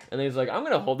then he's like, I'm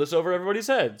gonna hold this over everybody's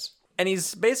heads. And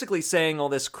he's basically saying all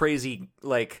this crazy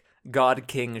like God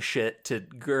King shit to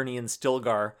Gurney and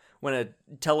Stilgar when a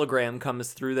telegram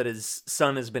comes through that his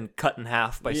son has been cut in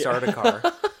half by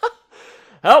Sardaukar.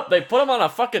 Help! They put him on a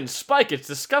fucking spike. It's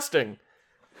disgusting.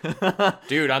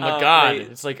 Dude, I'm the god.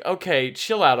 It's like, okay,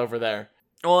 chill out over there.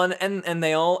 Well, and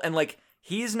they all and like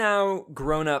he's now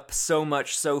grown up so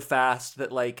much so fast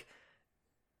that like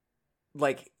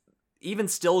even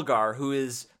Stilgar, who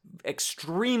is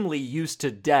extremely used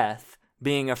to death,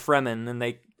 being a Fremen, and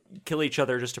they kill each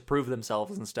other just to prove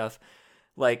themselves and stuff.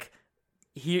 Like,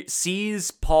 he sees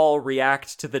Paul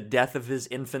react to the death of his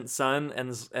infant son,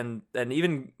 and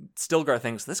even Stilgar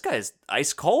thinks, this guy's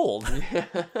ice cold.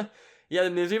 Yeah,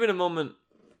 and there's even a moment,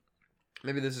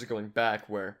 maybe this is going back,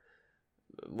 where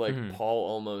like Paul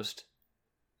almost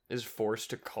is forced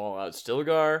to call out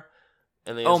Stilgar.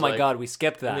 And then oh my god, we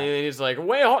skipped that. And then he's like,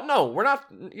 wait, no, we're not,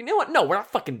 you know what? No, we're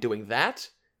not fucking doing that.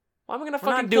 Why am I gonna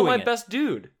fucking kill my best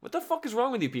dude? What the fuck is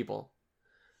wrong with you people?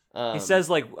 He says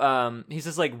why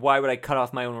would I cut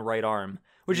off my own right arm?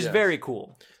 Which is very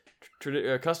cool.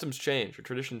 Customs change, or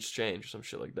traditions change, or some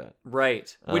shit like that.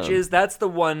 Right. That's the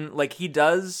one, like, he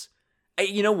does,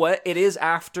 you know what? It's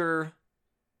after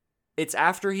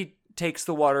he takes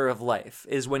the water of life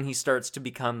is when he starts to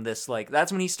become this, like,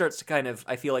 that's when he starts to kind of,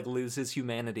 I feel like, lose his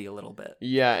humanity a little bit.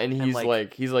 Yeah, and he's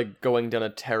going down a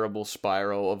terrible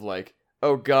spiral of like,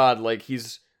 oh god, like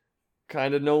he's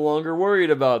kind of no longer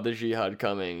worried about the jihad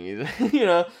coming. You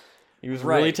know, he was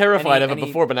really terrified of it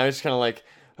before, but now he's kind of like,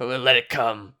 oh, let it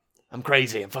come. I'm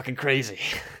crazy. I'm fucking crazy.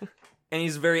 And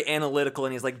he's very analytical,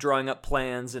 and he's like drawing up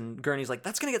plans, and Gurney's like,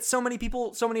 that's gonna get so many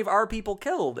of our people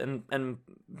killed, and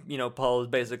you know, Paul is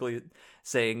basically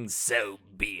saying, so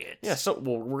be it. Yeah,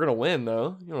 we're gonna win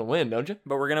though. You wanna win, don't you?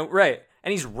 But we're gonna, right.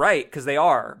 And he's right, because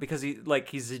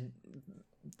he's a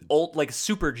old, like,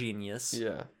 super genius.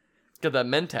 Yeah. Got that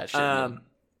Mentat shit.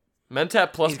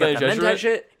 Mentat plus Bene Gesserit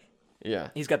shit. Yeah.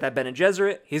 He's got that Bene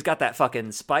Gesserit. He's got that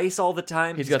fucking spice all the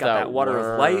time. He's got that water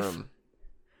of life.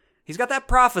 He's got that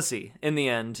prophecy in the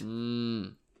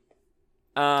end.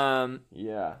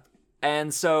 Yeah.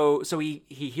 And so he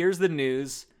hears the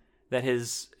news that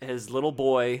his little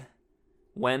boy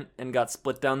went and got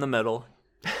split down the middle.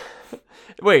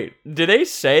 Wait, did they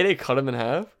say they cut him in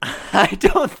half? I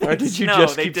don't think so. Or did you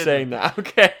just keep saying that?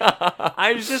 Okay.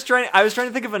 I was trying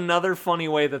to think of another funny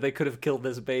way that they could have killed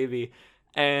this baby.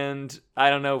 And I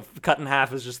don't know, cut in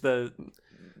half is just the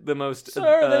most...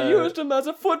 Sir, they used him as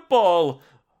a football.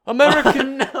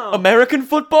 American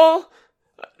football?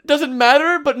 Doesn't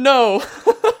matter, but no.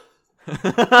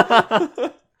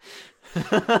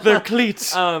 They're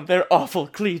cleats. They're awful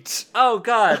cleats. Oh,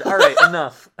 God. All right,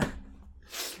 enough.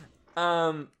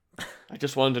 I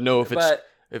just wanted to know if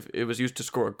it was used to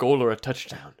score a goal or a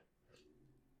touchdown.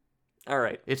 All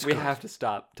right, we have to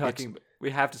stop talking.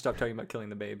 We have to stop talking about killing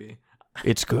the baby.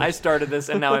 It's good. I started this,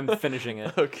 and now I'm finishing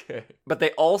it. Okay. But they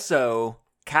also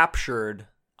captured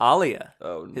Alia,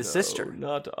 his sister.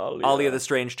 Not Alia. Alia the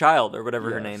Strange Child, or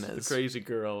whatever her name is. The crazy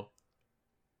girl.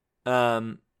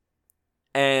 And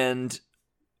dude,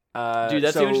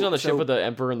 that scene on the ship with the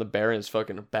Emperor and the Baron is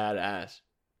fucking badass.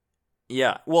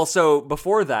 Yeah. Well, so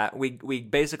before that, we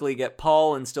basically get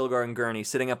Paul and Stilgar and Gurney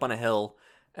sitting up on a hill,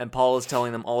 and Paul is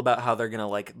telling them all about how they're gonna,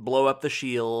 like, blow up the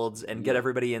shields and get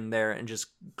everybody in there and just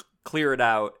clear it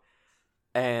out.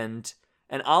 And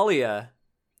Alia,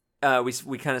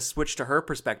 we kind of switch to her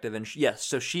perspective, and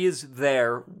so she is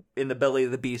there in the belly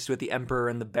of the beast with the Emperor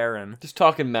and the Baron, just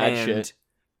talking mad shit.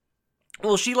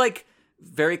 Well, she, like,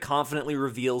 very confidently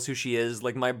reveals who she is.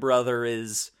 Like, my brother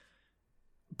is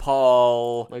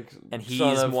Paul, like, and he's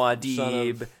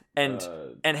Muad'Dib, and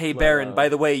hey, Baron, by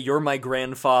the way, you're my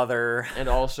grandfather. And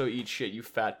also eat shit, you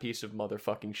fat piece of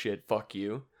motherfucking shit. Fuck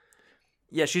you.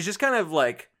 Yeah, she's just kind of,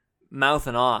 like,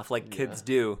 mouthing off like kids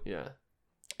do. Yeah.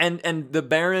 And the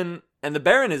Baron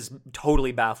is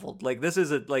totally baffled. Like, this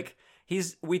is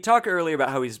we talked earlier about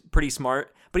how he's pretty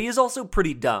smart, but he is also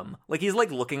pretty dumb. Like, he's,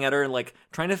 like, looking at her and, like,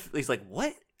 he's like,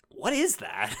 what is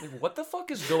that? Like, what the fuck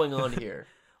is going on here?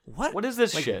 What is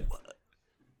this, like, shit?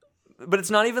 But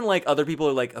it's not even like other people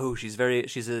are like, oh, she's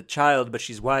a child, but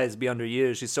she's wise beyond her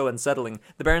years. She's so unsettling.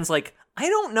 The Baron's like, I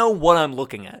don't know what I'm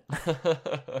looking at.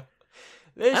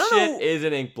 This shit is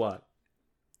an ink blot.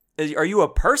 Are you a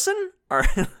person?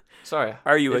 Sorry.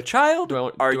 Are you a child?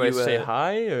 Do I say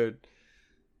hi? Or...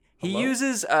 He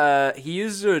uses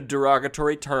a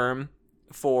derogatory term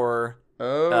for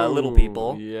little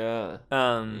people. Yeah.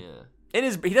 He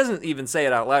doesn't even say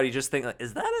it out loud. He just thinks, like,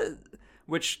 is that a...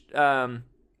 Which,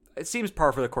 it seems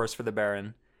par for the course for the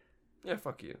Baron. Yeah,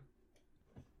 fuck you.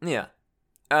 Yeah.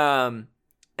 And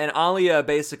Alia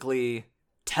basically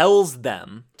tells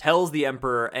the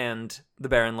Emperor and the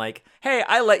Baron, like, hey,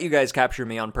 I let you guys capture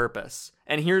me on purpose,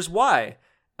 and here's why.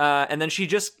 And then she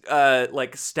just,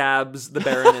 like, stabs the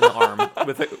Baron in the arm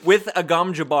with a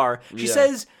Gom Jabbar. She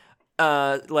says,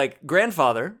 like,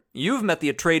 grandfather, you've met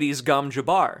the Atreides Gom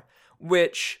Jabbar,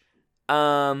 which,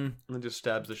 and then just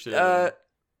stabs the shit out of him.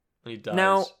 And he dies.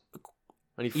 Now,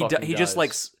 and he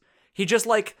dies. He just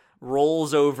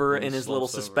rolls over in his little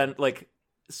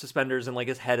suspenders, and, like,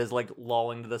 his head is, like,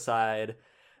 lolling to the side.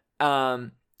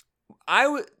 I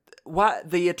would. What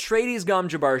the Atreides Gom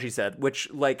Jabbar, she said, which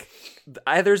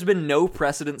there's been no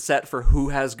precedent set for who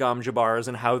has Gom Jabbars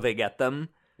and how they get them.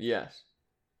 Yes.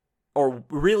 Or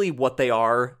really what they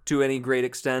are to any great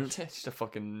extent. It's just a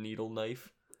fucking needle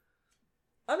knife.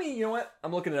 I mean, you know what?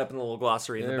 I'm looking it up in the little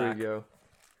glossary in the back. There we go.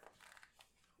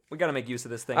 We got to make use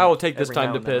of this thing. I will take this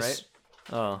time to piss.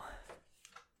 Right? Oh.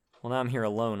 Well, now I'm here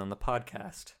alone on the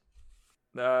podcast.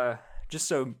 Just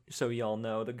so y'all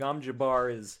know, the Gom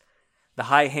Jabbar is the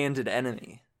high-handed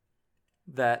enemy.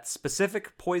 That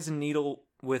specific poison needle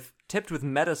tipped with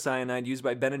metacyanide used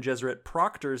by Bene Gesserit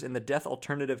proctors in the death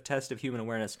alternative test of human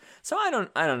awareness. So I don't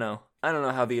know. I don't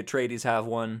know how the Atreides have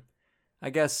one. I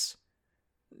guess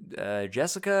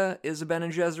Jessica is a Bene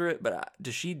Gesserit, but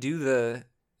does she do the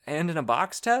hand in a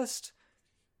box test?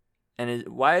 And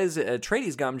why is it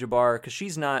Atreides Gom Jabbar? Because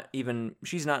she's not an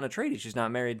Atreides. She's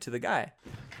not married to the guy.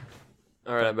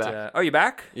 All right, I'm back. You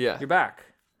back? Yeah. You're back.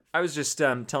 I was just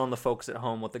telling the folks at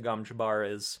home what the Gom Jabbar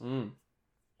is.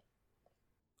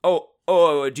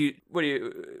 What do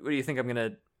you think I'm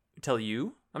gonna tell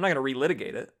you? I'm not gonna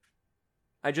relitigate it.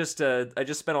 I just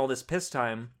spent all this piss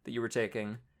time that you were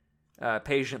taking,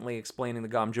 patiently explaining the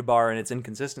Gom Jabbar and its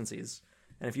inconsistencies.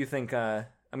 And if you think I'm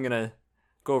gonna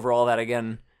go over all that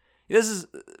again, this is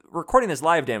recording this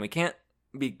live, Dan. We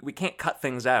can't cut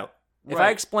things out. Right. If I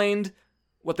explained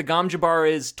what the Gom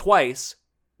Jabbar is twice,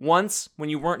 once when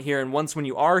you weren't here and once when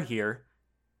you are here,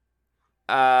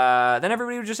 then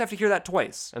everybody would just have to hear that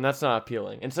twice. And that's not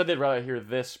appealing. Instead, they'd rather hear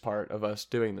this part of us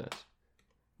doing this.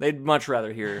 They'd much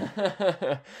rather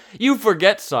hear. You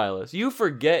forget, Silas. You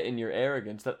forget in your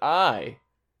arrogance that I,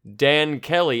 Dan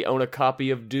Kelly, own a copy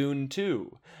of Dune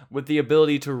 2 with the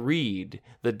ability to read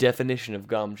the definition of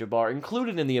Gom Jabbar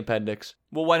included in the appendix.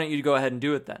 Well, why don't you go ahead and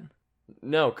do it then?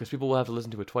 No, because people will have to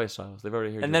listen to it twice, Silas. They've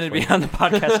already heard it. And then it'd be on the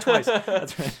podcast twice.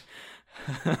 That's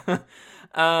right.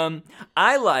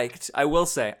 I will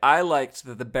say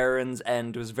that the Baron's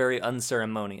end was very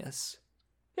unceremonious.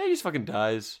 Yeah, he just fucking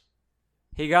dies.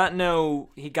 He got no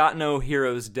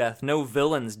hero's death, no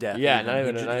villain's death. Yeah, not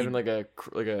even like a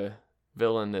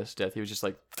villainous death. He was just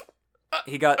like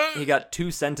he got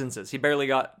 2 sentences. He barely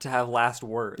got to have last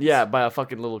words. Yeah, by a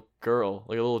fucking little girl,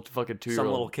 like a little fucking 2-year-old. Some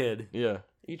little kid. Yeah.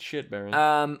 Eat shit,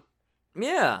 Baron.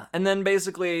 Yeah, and then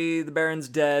basically the Baron's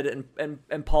dead,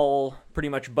 and Paul pretty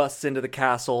much busts into the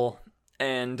castle,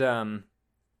 and this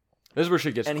is where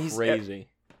shit gets crazy.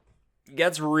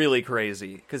 Gets really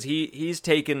crazy because he's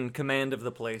taken command of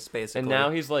the place basically, and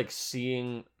now he's like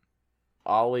seeing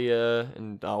Alia,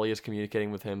 and Alia's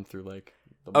communicating with him through like.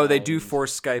 They do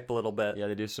force Skype a little bit. Yeah,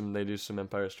 they do some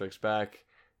Empire Strikes Back,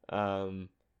 and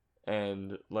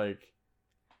like.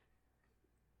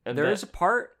 And there is a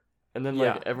part, and then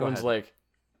like everyone's like,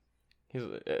 he's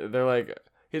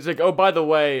like, oh, by the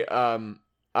way,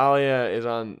 Alia is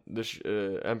on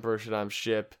the Emperor Shaddam's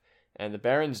ship, and the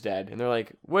Baron's dead, and they're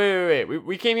like, wait,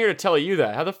 we came here to tell you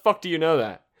that. How the fuck do you know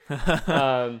that?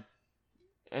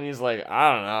 And he's like,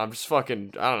 I don't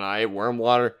know, I ate worm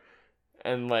water,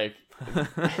 and like,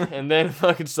 and then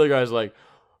fucking Stilgar's like,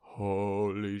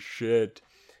 holy shit,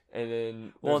 and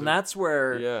then and that's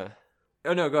where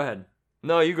Oh no, go ahead.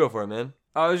 No, you go for it, man.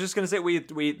 I was just gonna say we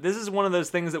this is one of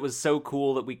those things that was so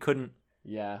cool that we couldn't.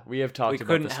 Yeah, we have talked. We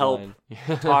couldn't help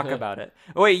talk about it.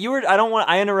 Wait,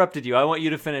 I interrupted you. I want you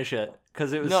to finish it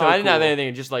because it was. No, so I didn't cool. have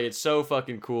anything. Just like it's so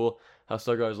fucking cool how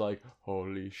Stilgar's like,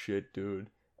 holy shit, dude,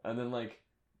 and then like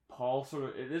Paul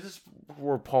this is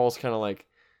where Paul's kind of like,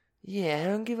 yeah, I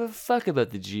don't give a fuck about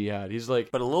the jihad. He's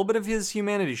like, but a little bit of his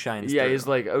humanity shines. Yeah, through. He's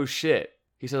like, oh shit.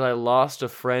 He says, I lost a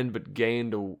friend but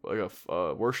gained a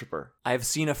worshiper. I've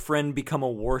seen a friend become a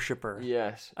worshiper.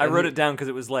 Yes. I wrote it down because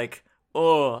it was like,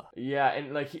 oh. Yeah,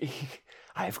 and like,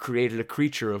 I have created a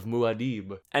creature of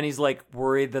Muad'Dib. And he's like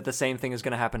worried that the same thing is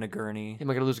going to happen to Gurney. Am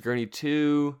I going to lose Gurney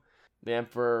too? The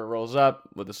Emperor rolls up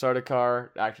with the Sardaukar,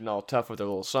 acting all tough with their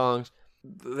little songs.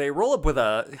 They roll up with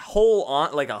a whole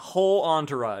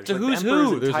entourage. So like who's the Emperor's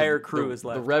who? entire crew is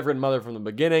left. The Reverend Mother from the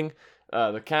beginning.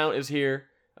 The Count is here.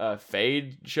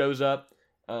 Fade shows up.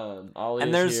 Ollie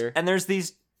is here. And there's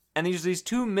these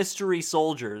 2 mystery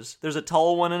soldiers. There's a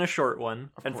tall one and a short one.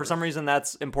 And for some reason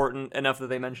that's important enough that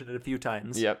they mentioned it a few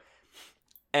times. Yep.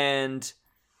 And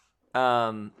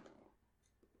oh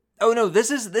no, this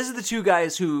is the 2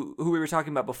 guys who we were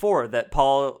talking about before that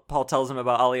Paul tells him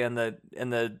about Alia and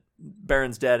the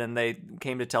Baron's dead, and they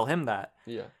came to tell him that.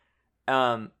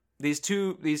 Yeah. These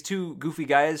two goofy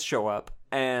guys show up,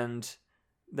 and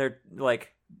they're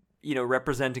like, you know,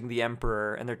 representing the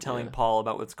Emperor, and they're telling Paul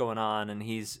about what's going on, and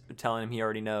he's telling him he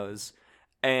already knows.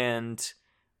 And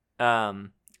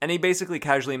he basically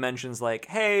casually mentions like,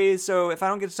 hey, so if I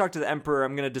don't get to talk to the Emperor,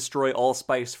 I'm going to destroy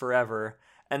allspice forever.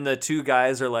 And the two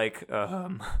guys are like,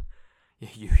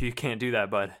 you can't do that,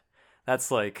 bud.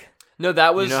 That's like... No,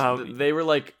 that was... They were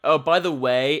like, oh, by the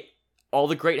way, all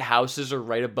the great houses are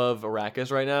right above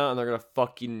Arrakis right now, and they're going to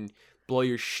fucking blow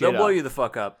your shit up. They'll blow you the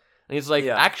fuck up. And he's like,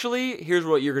 actually, here's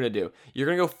what you're going to do. You're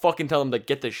going to go fucking tell them to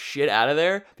get the shit out of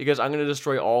there because I'm going to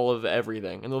destroy all of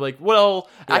everything. And they're like, well,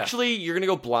 actually, you're going to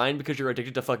go blind because you're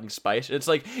addicted to fucking spice. And it's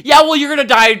like, yeah, well, you're going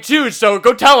to die too, so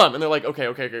go tell them. And they're like,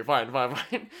 okay, fine.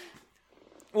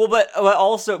 Well, but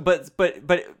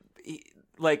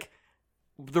like,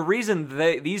 the reason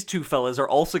these two fellas are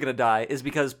also going to die is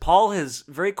because Paul has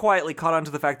very quietly caught on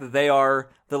to the fact that they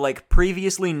are the, like,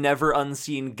 previously never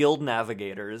unseen guild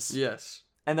navigators. Yes.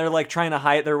 And they're, like, trying to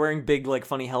hide. They're wearing big, like,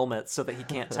 funny helmets so that he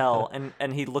can't tell.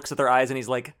 And he looks at their eyes and he's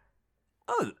like,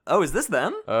 oh, is this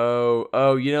them?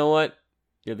 Oh, you know what?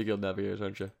 You're the guild navigators,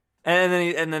 aren't you?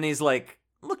 And then he's like,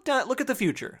 look at the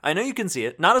future. I know you can see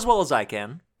it. Not as well as I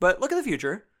can, but look at the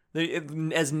future.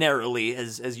 As narrowly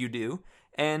as you do.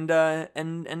 And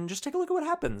just take a look at what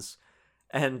happens.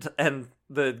 And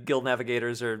the guild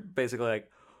navigators are basically like,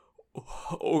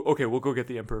 oh, okay, we'll go get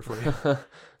the Emperor for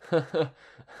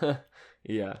you.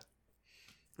 Yeah.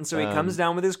 And so he comes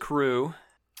down with his crew.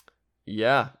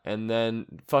 Yeah, and then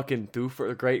fucking Thufir,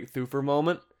 a great Thufir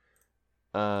moment,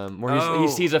 where he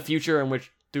sees a future in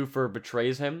which Thufir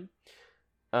betrays him.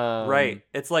 Right.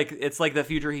 It's like the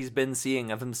future he's been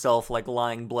seeing of himself, like,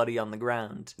 lying bloody on the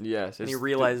ground. Yes. And he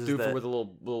realizes Thufir that... with a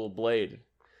little blade.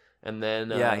 And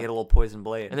then... he had a little poison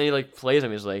blade. And then he, like, plays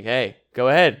him. He's like, hey, go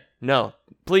ahead. No,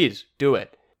 please, do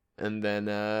it. And then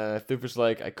Thufir's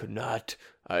like, I could not.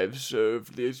 I've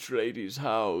served the Atreides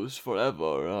house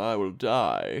forever. I will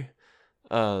die.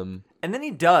 And then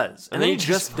he does. And then he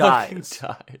just dies.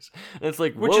 And it's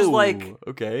like, which is like,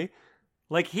 okay.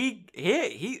 Like he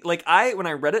like when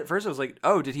I read it first, I was like,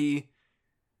 oh, did he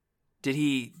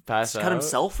pass cut out?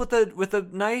 himself with a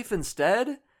knife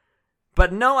instead?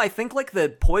 But no, I think like the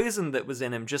poison that was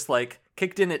in him just like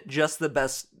kicked in at just the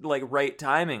best, like, right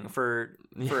timing for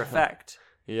effect.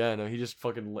 Yeah, no, he just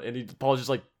fucking, and Paul just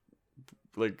like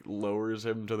lowers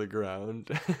him to the ground.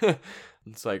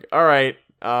 It's like, all right,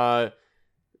 can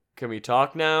we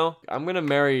talk now? I'm gonna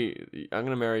marry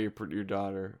your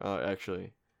daughter,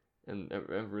 actually. And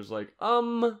Emperor's like,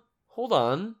 hold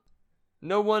on.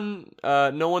 No one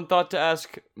thought to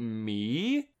ask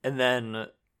me? And then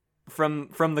from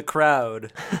the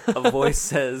crowd, a voice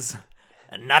says,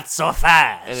 not so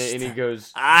fast. And he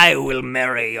goes, I will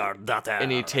marry your daughter.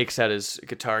 And he takes out his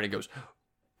guitar and he goes,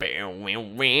 I'm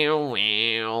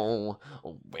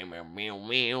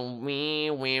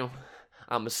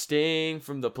a Sting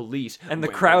from the police. And the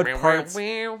crowd parts.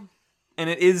 And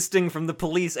it is Sting from the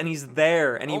police, and he's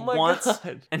there, and he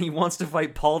wants to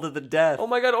fight Paul to the death. Oh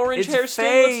my god, orange hair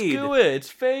Sting, let's do it. It's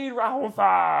Fade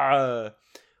Raufa.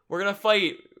 We're gonna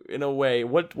fight in a way.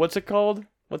 What's it called?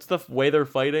 What's the way they're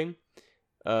fighting?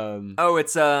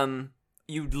 It's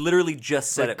you literally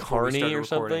just said like it. Carney or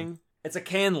something. It's a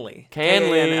Canly.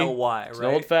 Canly. Canly, right? It's an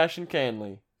old-fashioned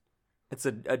Canly. It's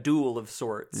a duel of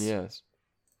sorts. Yes.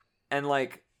 And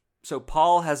like, so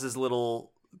Paul has his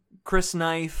little Chris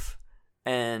knife.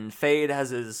 And Fade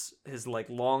has his like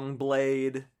long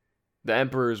blade. The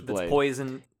Emperor's blade. That's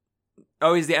poisoned.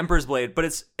 Oh, he's the Emperor's blade, but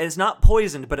it's not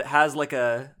poisoned, but it has like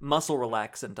a muscle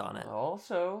relaxant on it.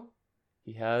 Also,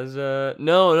 he has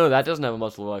no, that doesn't have a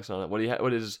muscle relaxant on it.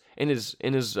 What is in his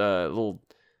little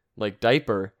like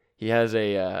diaper? He has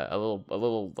a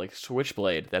little like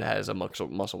switchblade that has a muscle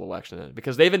relaxant in it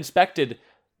because they've inspected.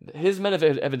 His men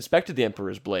have inspected the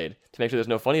Emperor's blade to make sure there's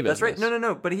no funny business. That's right.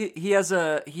 No. But he has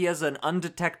an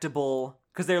undetectable,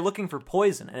 because they're looking for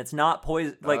poison, and it's not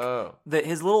poison. Like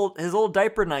his little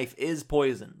diaper knife is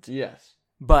poisoned. Yes.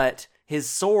 But his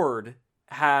sword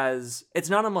it's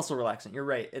not a muscle relaxant. You're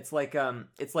right. It's like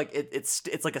it's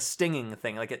like a stinging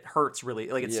thing. Like it hurts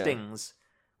really. Like it stings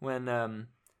when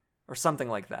or something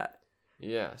like that.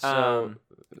 Yeah, so...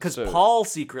 Because Paul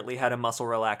secretly had a muscle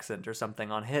relaxant or something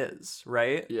on his,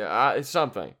 right? Yeah, it's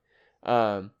something.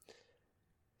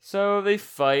 So they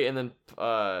fight, and then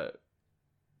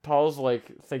Paul's,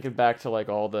 like, thinking back to, like,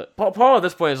 all the... Paul at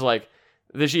this point is like,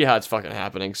 the jihad's fucking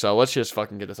happening, so let's just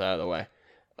fucking get this out of the way.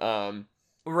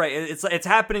 Right, it's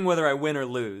happening whether I win or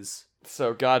lose.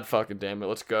 So, god fucking damn it,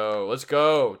 let's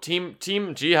go. Team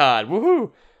jihad,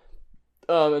 woohoo!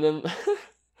 And then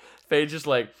Fade's just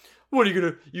like... What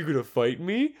are you gonna fight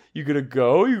me? You gonna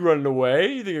go? You running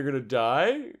away? You think you're gonna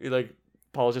die? Like,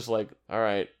 Paul's just like, all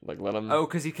right, like let him. Oh,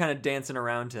 because he's kind of dancing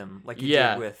around him, like he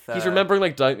did with. He's remembering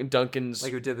like Duncan's.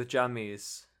 Like he did with John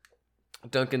Meese.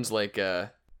 Duncan's like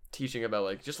teaching about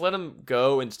like just let him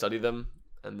go and study them,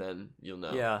 and then you'll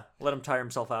know. Yeah, let him tire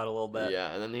himself out a little bit.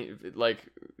 Yeah, and then he like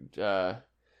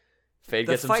Fade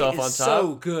The gets fight himself is on top.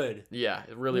 so good. Yeah,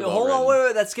 really No, well hold on, written.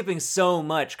 wait, that's skipping so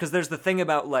much because there's the thing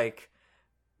about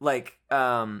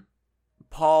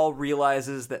Paul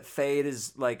realizes that Fade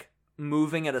is like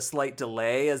moving at a slight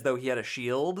delay as though he had a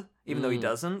shield, even though he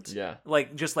doesn't. Yeah.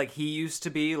 Like just like he used to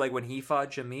be, like when he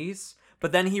fought Jamis.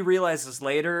 But then he realizes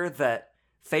later that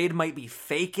Fade might be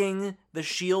faking the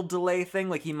shield delay thing.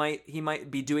 Like he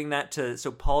might be doing that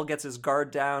so Paul gets his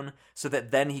guard down so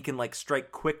that then he can like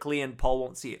strike quickly and Paul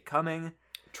won't see it coming.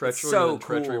 Treachery so within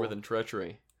treachery cool. within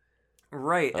treachery.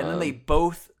 Right, and then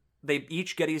they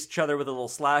each get each other with a little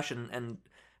slash, and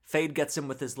Fade gets him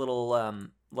with his little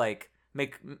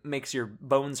makes your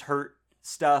bones hurt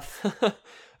stuff.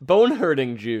 Bone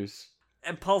hurting juice.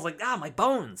 And Paul's like, my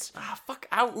bones. Fuck,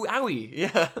 owie.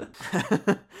 Yeah.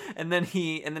 and then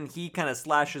he kind of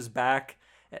slashes back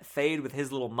at Fade with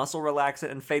his little muscle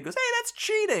relaxant, and Fade goes, "Hey, that's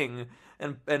cheating."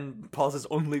 And Paul says,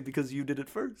 "Only because you did it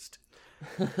first."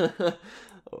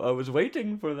 I was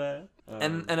waiting for that.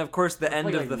 And of course the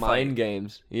end of the mind fight.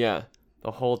 games. Yeah,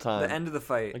 the whole time. The end of the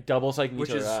fight. like double psyching which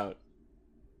each other is- out.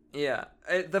 Yeah,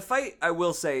 the fight, I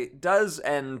will say, does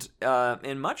end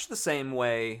in much the same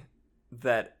way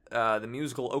that the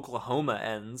musical Oklahoma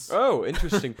ends. Oh,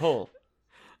 interesting pull.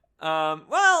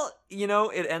 Well,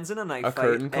 it ends in a knife A fight.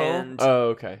 curtain call. And, Oh,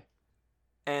 okay.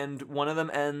 and one of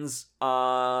them ends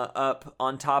up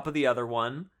on top of the other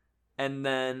one. And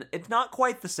then it's not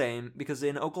quite the same because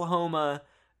in Oklahoma,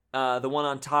 the one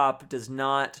on top does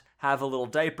not have a little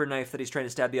diaper knife that he's trying to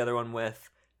stab the other one with.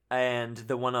 And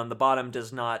the one on the bottom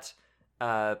does not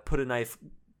put a knife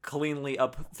cleanly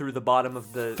up through the bottom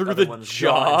of the Through other the one's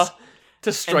jaw jaws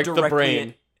to strike and the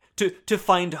directly brain. to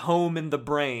find home in the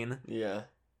brain. Yeah.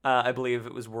 I believe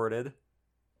it was worded.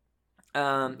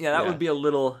 That would be a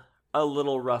little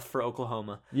rough for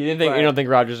Oklahoma. You don't think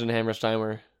Rogers and Hammerstein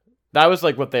were? That was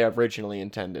like what they originally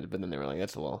intended, but then they were like,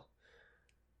 "That's a little."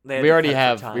 We're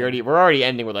already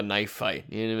ending with a knife fight.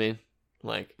 You know what I mean?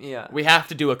 Like, Yeah. we have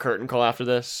to do a curtain call after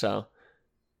this. So,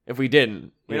 if we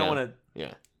didn't, We don't want to.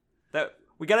 Yeah. That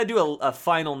we got to do a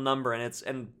final number, and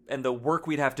the work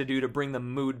we'd have to do to bring the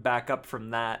mood back up from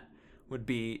that would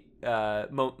be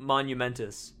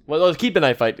monumentous. Well, let's keep the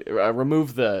knife fight.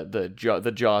 Remove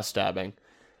the jaw stabbing.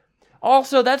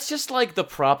 Also, that's just like the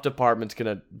prop department's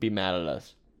gonna be mad at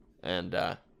us. And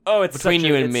It's between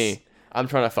you and me, I'm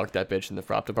trying to fuck that bitch in the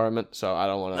prop department, so I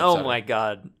don't want to. Oh my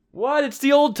god. What? It's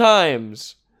the old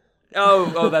times.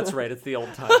 Oh, that's right. It's the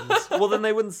old times. Well, then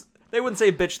they wouldn't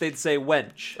say bitch. They'd say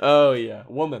wench. Oh yeah,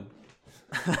 woman.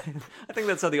 I think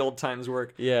that's how the old times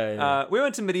work. Yeah. We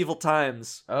went to medieval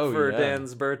times for yeah.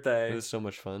 Dan's birthday. It was so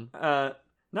much fun.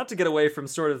 Not to get away from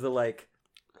sort of the like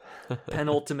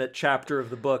penultimate chapter of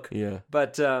the book. Yeah.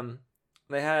 But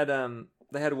they had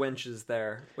wenches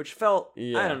there, which felt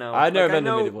I don't know. I've never been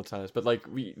to medieval times, but like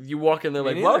you walk in there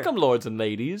like, neither. "Welcome, lords and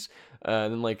ladies,"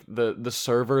 and then like the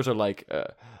servers are like,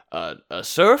 "A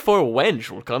serf or wench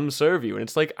will come serve you," and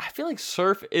it's like I feel like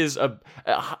serf is a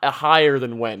higher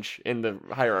than wench in the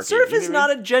hierarchy. Serf is not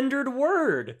a gendered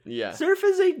word. Yeah. Serf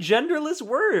is a genderless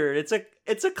word.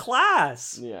 It's a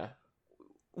class. Yeah.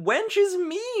 Wench is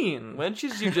mean. Wench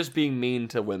is you just being mean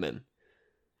to women.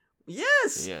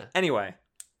 Yes. Yeah. Anyway,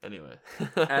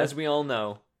 as we all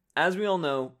know,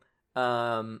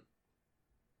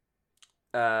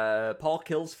 Paul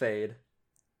kills Fade.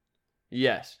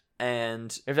 Yes.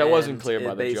 And If that wasn't clear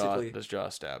by the this jaw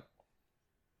stab.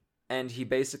 And he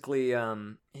basically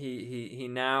he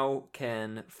now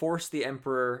can force the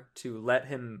emperor to let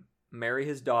him marry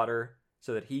his daughter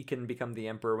so that he can become the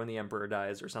emperor when the emperor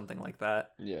dies or something like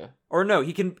that. Yeah. Or no,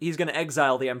 he's going to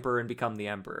exile the emperor and become the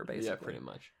emperor basically. Yeah, pretty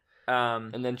much.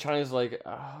 And then China's like,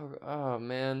 oh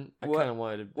man, I kind of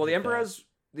wanted to. Well, the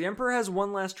emperor has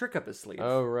one last trick up his sleeve.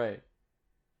 Oh right.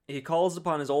 He calls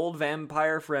upon his old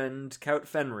vampire friend Count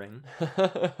Fenring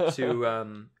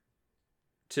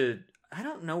to I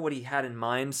don't know what he had in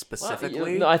mind specifically.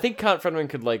 Well, no, I think Count Fenring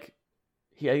could like.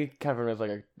 I think Count Fenring was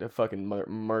like a fucking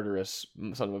murderous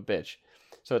son of a bitch.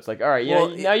 So it's like, all right,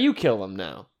 now you kill him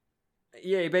now.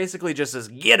 Yeah, he basically just says,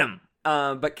 "Get him."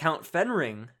 But Count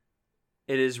Fenring,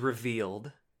 it is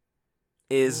revealed,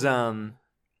 is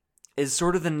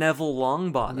sort of the Neville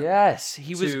Longbottom. Yes,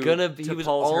 he was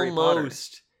Paul's Harry Potter.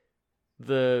 almost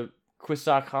the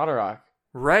Kwisatz Haderach.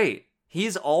 Right.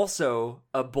 He's also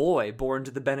a boy born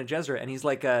to the Bene Gesserit, and he's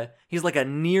like a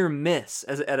near miss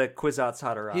at a Kwisatz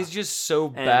Haderach. He's just so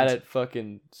bad at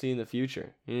fucking seeing the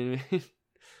future. You know what I mean?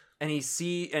 And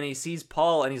he sees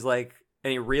Paul, and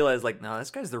he realizes like, no,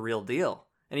 this guy's the real deal.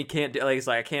 and he can't do. Like, he's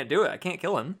like, I can't do it. I can't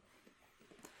kill him.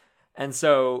 And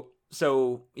so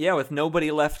yeah, with nobody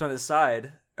left on his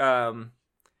side, Paul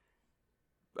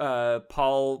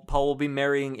will be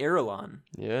marrying Irulan.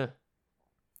 Yeah.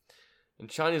 And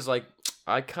Chani's like,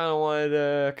 I kind of want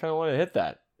to hit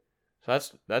that. So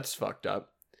that's fucked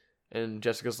up. And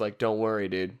Jessica's like, don't worry,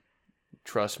 dude.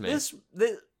 Trust me.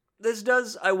 This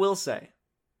does, I will say,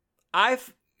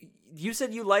 you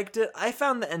said you liked it. I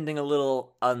found the ending a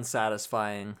little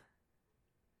unsatisfying.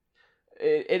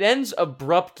 It ends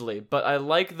abruptly, but I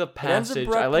like the passage.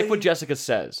 I like what Jessica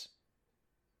says.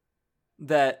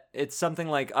 That it's something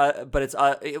like, but it's,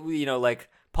 like,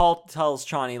 Paul tells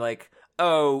Chani, like,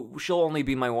 oh, she'll only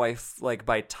be my wife, like,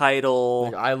 by title.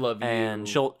 Like, I love you. And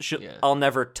she'll I'll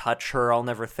never touch her. I'll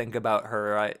never think about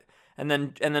her. And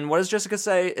then what does Jessica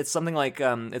say? It's something like,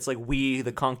 it's like, we,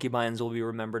 the concubines, will be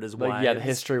remembered as wives. Like, yeah, the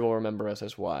history will remember us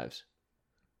as wives.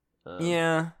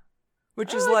 Yeah.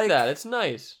 Which is like that. It's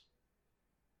nice.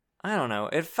 I don't know.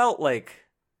 It felt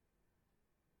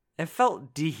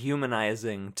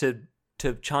dehumanizing to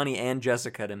Chani and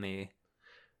Jessica to me.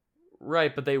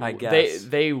 Right, but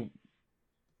the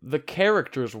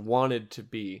characters wanted to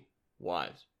be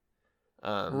wives.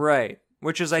 Right,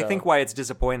 which is I think why it's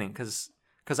disappointing because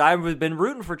I've been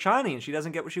rooting for Chani and she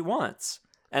doesn't get what she wants.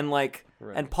 And like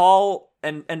and Paul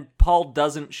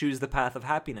doesn't choose the path of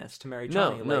happiness to marry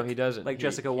Chani. No, he doesn't. Like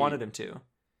Jessica wanted him to.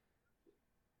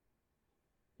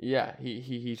 Yeah,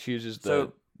 he chooses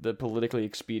the politically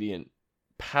expedient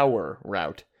power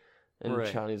route, and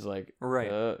Chani's like,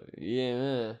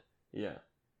 yeah.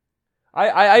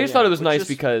 I just thought it was nice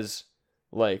because,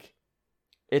 like,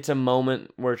 it's a moment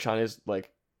where Chani's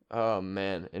like, oh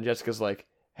man, and Jessica's like,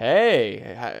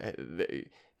 hey,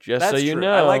 just that's so you true.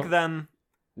 know, I like them.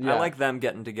 Yeah. I like them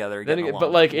getting together.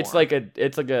 But like, it's like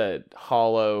a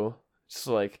hollow. It's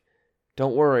like,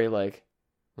 don't worry, like,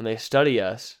 when they study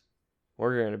us,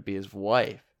 we're gonna be his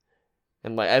wife,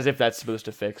 and like as if that's supposed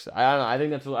to fix it. I don't know. I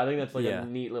think that's like a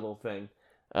neat little thing.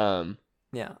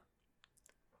 Yeah.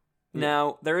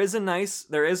 Now there is a nice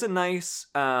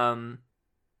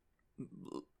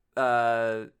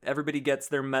everybody gets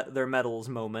their medals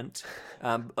moment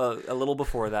a little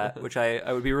before that, which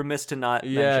I would be remiss to not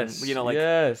mention. You know,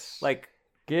 like like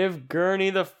give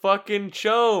Gurney the fucking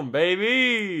chome,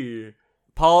 baby.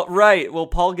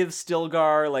 Paul gives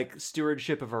Stilgar like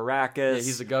stewardship of Arrakis. Yeah,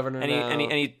 he's the governor now.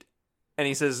 And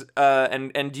he says,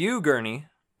 and you, Gurney,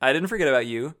 I didn't forget about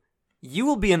you. You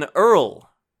will be an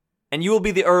earl, and you will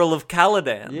be the Earl of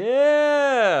Caladan.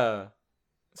 Yeah.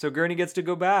 So Gurney gets to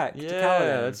go back to Caladan.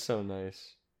 Yeah, that's so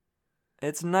nice.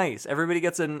 It's nice. Everybody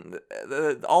gets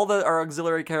all our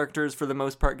auxiliary characters for the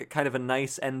most part get kind of a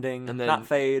nice ending. And then, not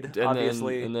fade,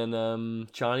 obviously. And then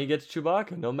Chani gets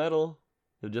Chewbacca, no medal.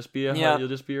 You'll just be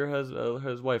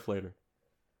his wife later.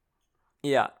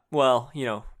 Yeah. Well, you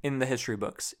know, in the history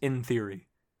books, in theory.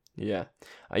 Yeah.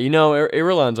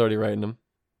 Irulan's already writing them.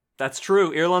 That's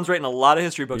true. Irulan's writing a lot of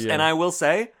history books, and I will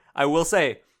say,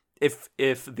 if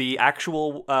the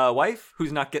actual wife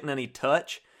who's not getting any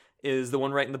touch is the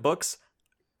one writing the books,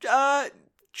 Chani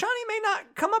may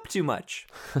not come up too much.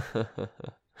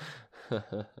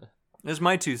 There's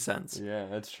my 2 cents. Yeah,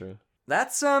 that's true.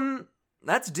 That's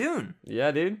Dune.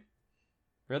 Yeah, dude.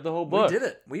 Read the whole book. We did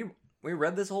it. We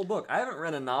read this whole book. I haven't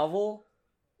read a novel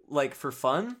like for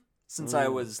fun since I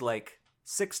was like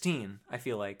 16, I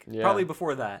feel like. Yeah. Probably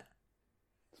before that.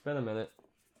 It's been a minute.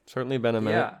 Certainly been a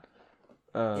minute.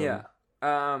 Yeah.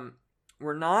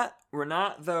 We're not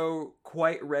though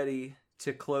quite ready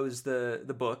to close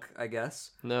the book, I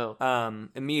guess. No.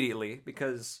 Immediately,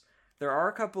 because there are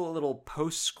a couple of little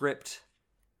postscript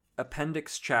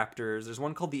appendix chapters. There's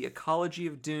one called The Ecology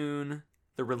of Dune,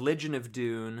 The Religion of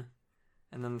Dune,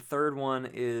 and then the third one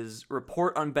is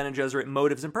Report on Bene Gesserit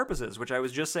Motives and Purposes, which I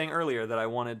was just saying earlier that I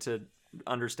wanted to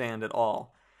understand at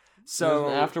all. So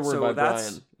there's an afterword by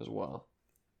Brian as well.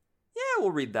 Yeah,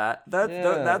 we'll read that.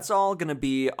 That's all going to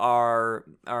be our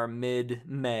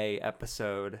mid-May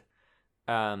episode.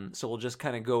 So we'll just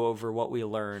kind of go over what we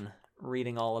learn,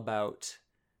 reading all about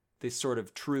the sort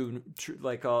of true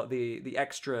like the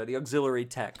auxiliary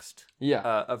text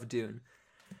of Dune.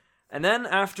 And then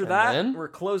after we're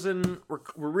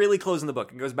really closing the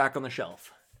book. It goes back on the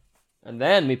shelf. And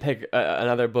then we pick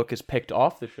another book is picked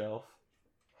off the shelf.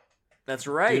 That's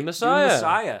right. Dune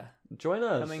Messiah. Join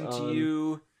us. Coming to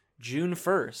you June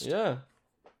 1st. Yeah.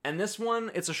 And this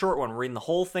one, it's a short one. We're reading the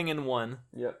whole thing in one.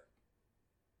 Yep.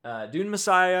 Dune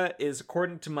Messiah is,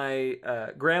 according to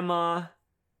my grandma,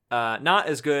 not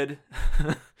as good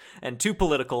and too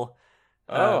political.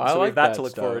 I like that to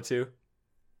look forward to.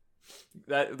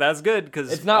 That's good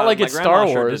because it's not like it's Star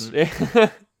Wars.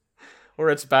 We're or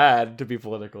it's bad to be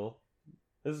political.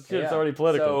 This shit's already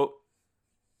political.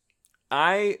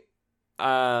 So,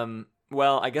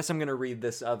 well, I guess I'm going to read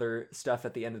this other stuff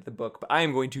at the end of the book, but I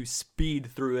am going to speed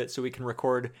through it so we can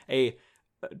record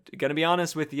gonna be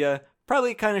honest with you,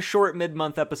 probably kind of short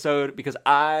mid-month episode because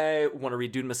I want to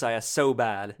read Dune Messiah so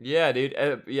bad. Yeah, dude.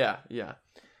 Yeah.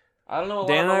 I don't know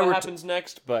Dan and I what happens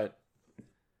next, but...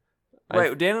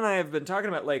 Right, Dan and I have been talking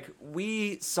about, like,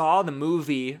 we saw the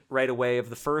movie right away of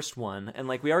the first one, and,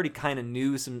 like, we already kind of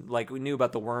knew we knew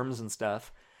about the worms and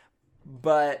stuff,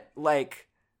 but, like,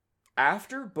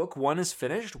 after book 1 is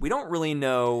finished, we don't really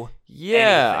know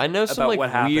I know some, like,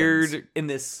 what weird... in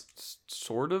this...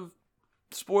 Sort of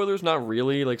spoilers, not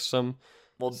really, like, some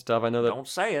stuff I know that... Don't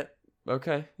say it.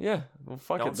 Okay, yeah, well,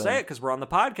 fuck it then. Don't say it, because we're on the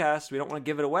podcast, we don't want to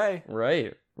give it away.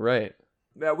 Right.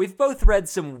 Yeah, we've both read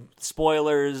some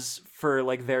spoilers for,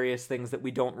 like, various things that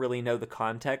we don't really know the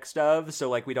context of, so,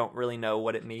 like, we don't really know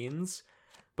what it means.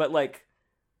 But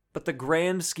the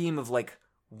grand scheme of, like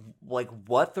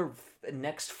what the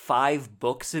next 5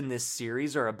 books in this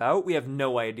series are about, we have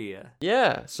no idea.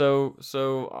 Yeah, so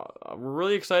we're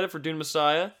really excited for Dune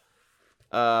Messiah.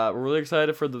 We're really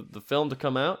excited for the film to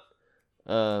come out.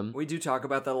 We do talk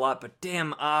about that a lot, but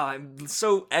damn, I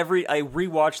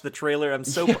rewatched the trailer. I'm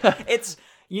so it's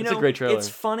a great trailer. It's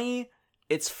funny.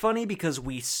 It's funny because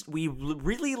we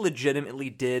really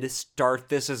legitimately did start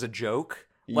this as a joke.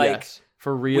 Like, yes,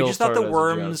 for real. We just thought the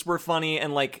worms were funny,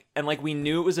 and we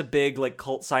knew it was a big, like,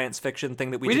 cult science fiction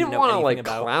thing that we didn't know anything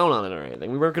about. Clown on it or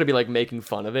anything. We weren't gonna be, like, making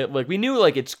fun of it. Like, we knew,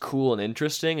 like, it's cool and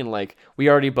interesting, and, like, we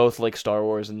already both like Star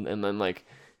Wars, and then, like,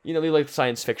 you know, we like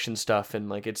science fiction stuff, and,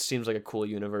 like, it seems like a cool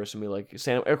universe, and we like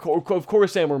of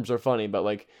course sandworms are funny, but,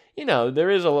 like, you know,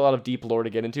 there is a lot of deep lore to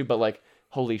get into, but, like,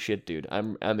 holy shit, dude,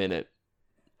 I'm in it.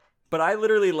 But I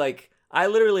literally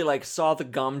saw the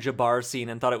Gom Jabbar scene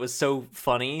and thought it was so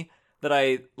funny that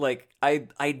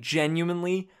I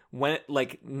genuinely went,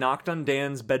 like, knocked on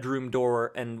Dan's bedroom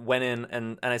door and went in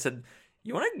and I said,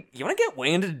 you wanna get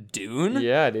way into Dune?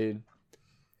 Yeah, dude.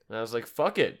 And I was like,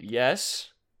 fuck it,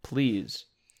 yes, please.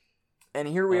 And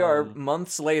here we are,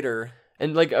 months later.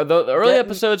 And, like, the early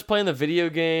episodes, playing the video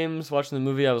games, watching the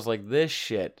movie, I was like, this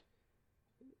shit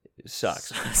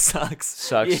sucks.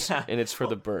 Sucks, yeah. And it's for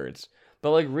the birds.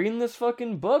 But, like, reading this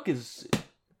fucking book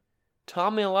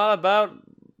taught me a lot about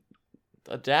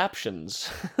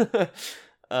adaptions.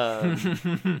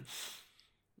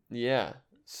 Yeah.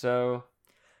 So,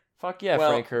 fuck yeah,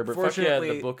 Frank Herbert. Fuck yeah,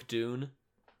 the book Dune.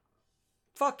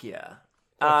 Fuck yeah.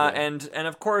 And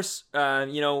of course,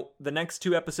 the next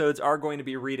 2 episodes are going to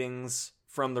be readings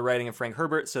from the writing of Frank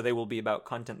Herbert, so they will be about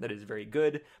content that is very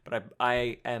good, but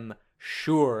I am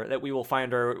sure that we will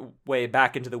find our way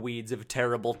back into the weeds of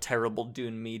terrible, terrible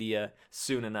Dune media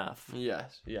soon enough.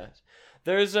 Yes.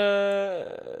 There's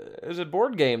a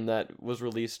board game that was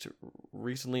released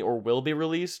recently, or will be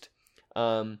released, it's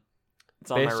on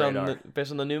my radar. Based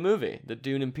on the new movie, the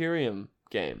Dune Imperium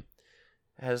game.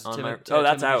 That's out.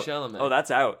 Chalamet. Oh,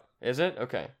 that's out. Is it?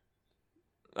 Okay.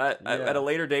 At a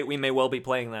later date, we may well be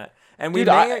playing that, and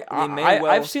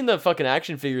I've seen the fucking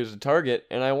action figures at Target,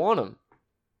 and I want them.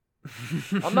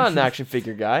 I'm not an action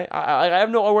figure guy. I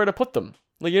have nowhere to put them.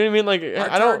 Like, you know what I mean? Like,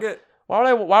 I don't.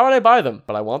 Why would I buy them?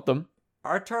 But I want them.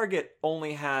 Our Target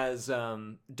only has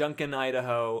Duncan,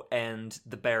 Idaho, and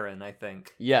the Baron, I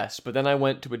think. Yes, but then I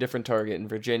went to a different Target in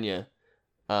Virginia,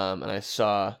 and I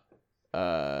saw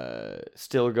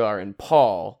Stilgar and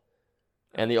Paul,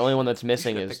 and the only one that's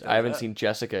missing is I haven't seen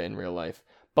Jessica in real life.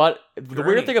 But the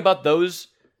weird thing about those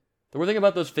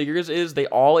figures is they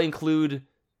all include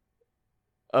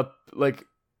a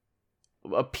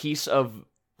piece of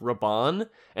Raban,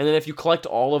 and then if you collect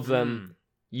all of them,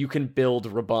 you can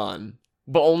build Raban,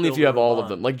 but only if you have all of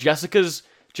them. Like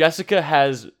Jessica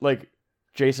has, like,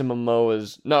 Jason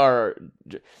Momoa's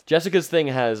Jessica's thing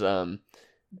has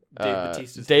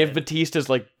Dave Bautista's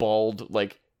like bald,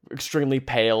 like extremely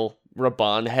pale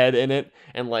Raban head in it,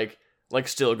 and like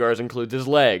Stilgar's includes his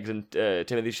legs, and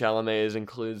Timothée Chalamet's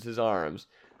includes his arms.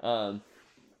 So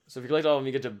if you collect all of them,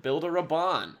 you get to build a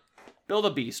Raban. Build a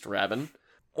beast, Rabin.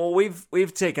 Well,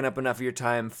 we've taken up enough of your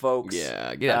time, folks.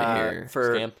 Yeah, get out of here,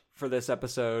 scamp. For this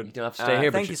episode. You don't have to stay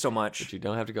here. Thank you so much. But you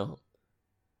don't have to go home.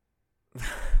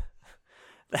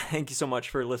 Thank you so much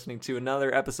for listening to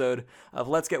another episode of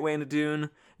Let's Get Way Into Dune.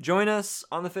 Join us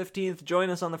on the 15th. Join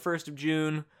us on the 1st of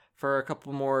June for a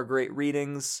couple more great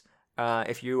readings.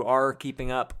 If you are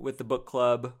keeping up with the book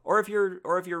club, or if you're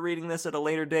reading this at a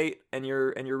later date and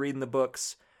you're reading the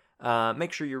books,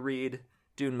 make sure you read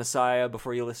Dune Messiah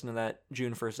before you listen to that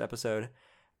June 1st episode,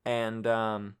 and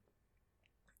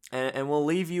we'll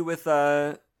leave you with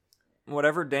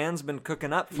whatever Dan's been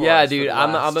cooking up for Yeah, us dude, for the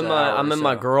I'm last in hour or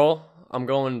my so. girl. I'm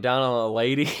going down on a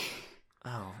lady.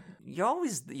 Oh, you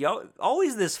always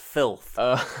this filth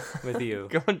with you.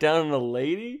 Going down on a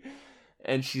lady,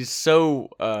 and she's so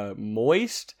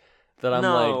moist that I'm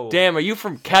No. like, damn, are you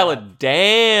from Cali?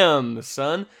 Damn,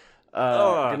 son. Good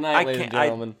night, I ladies and can't-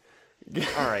 gentlemen.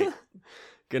 All right.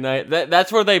 Good night.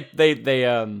 That's where they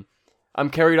I'm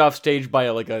carried off stage by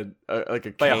like a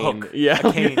cane. By a hook. Yeah.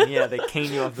 A cane. Yeah, they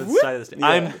cane you off the side of the stage.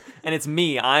 Yeah. And it's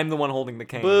me. I'm the one holding the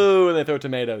cane. Boo, and they throw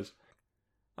tomatoes.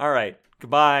 All right.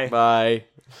 Goodbye. Bye.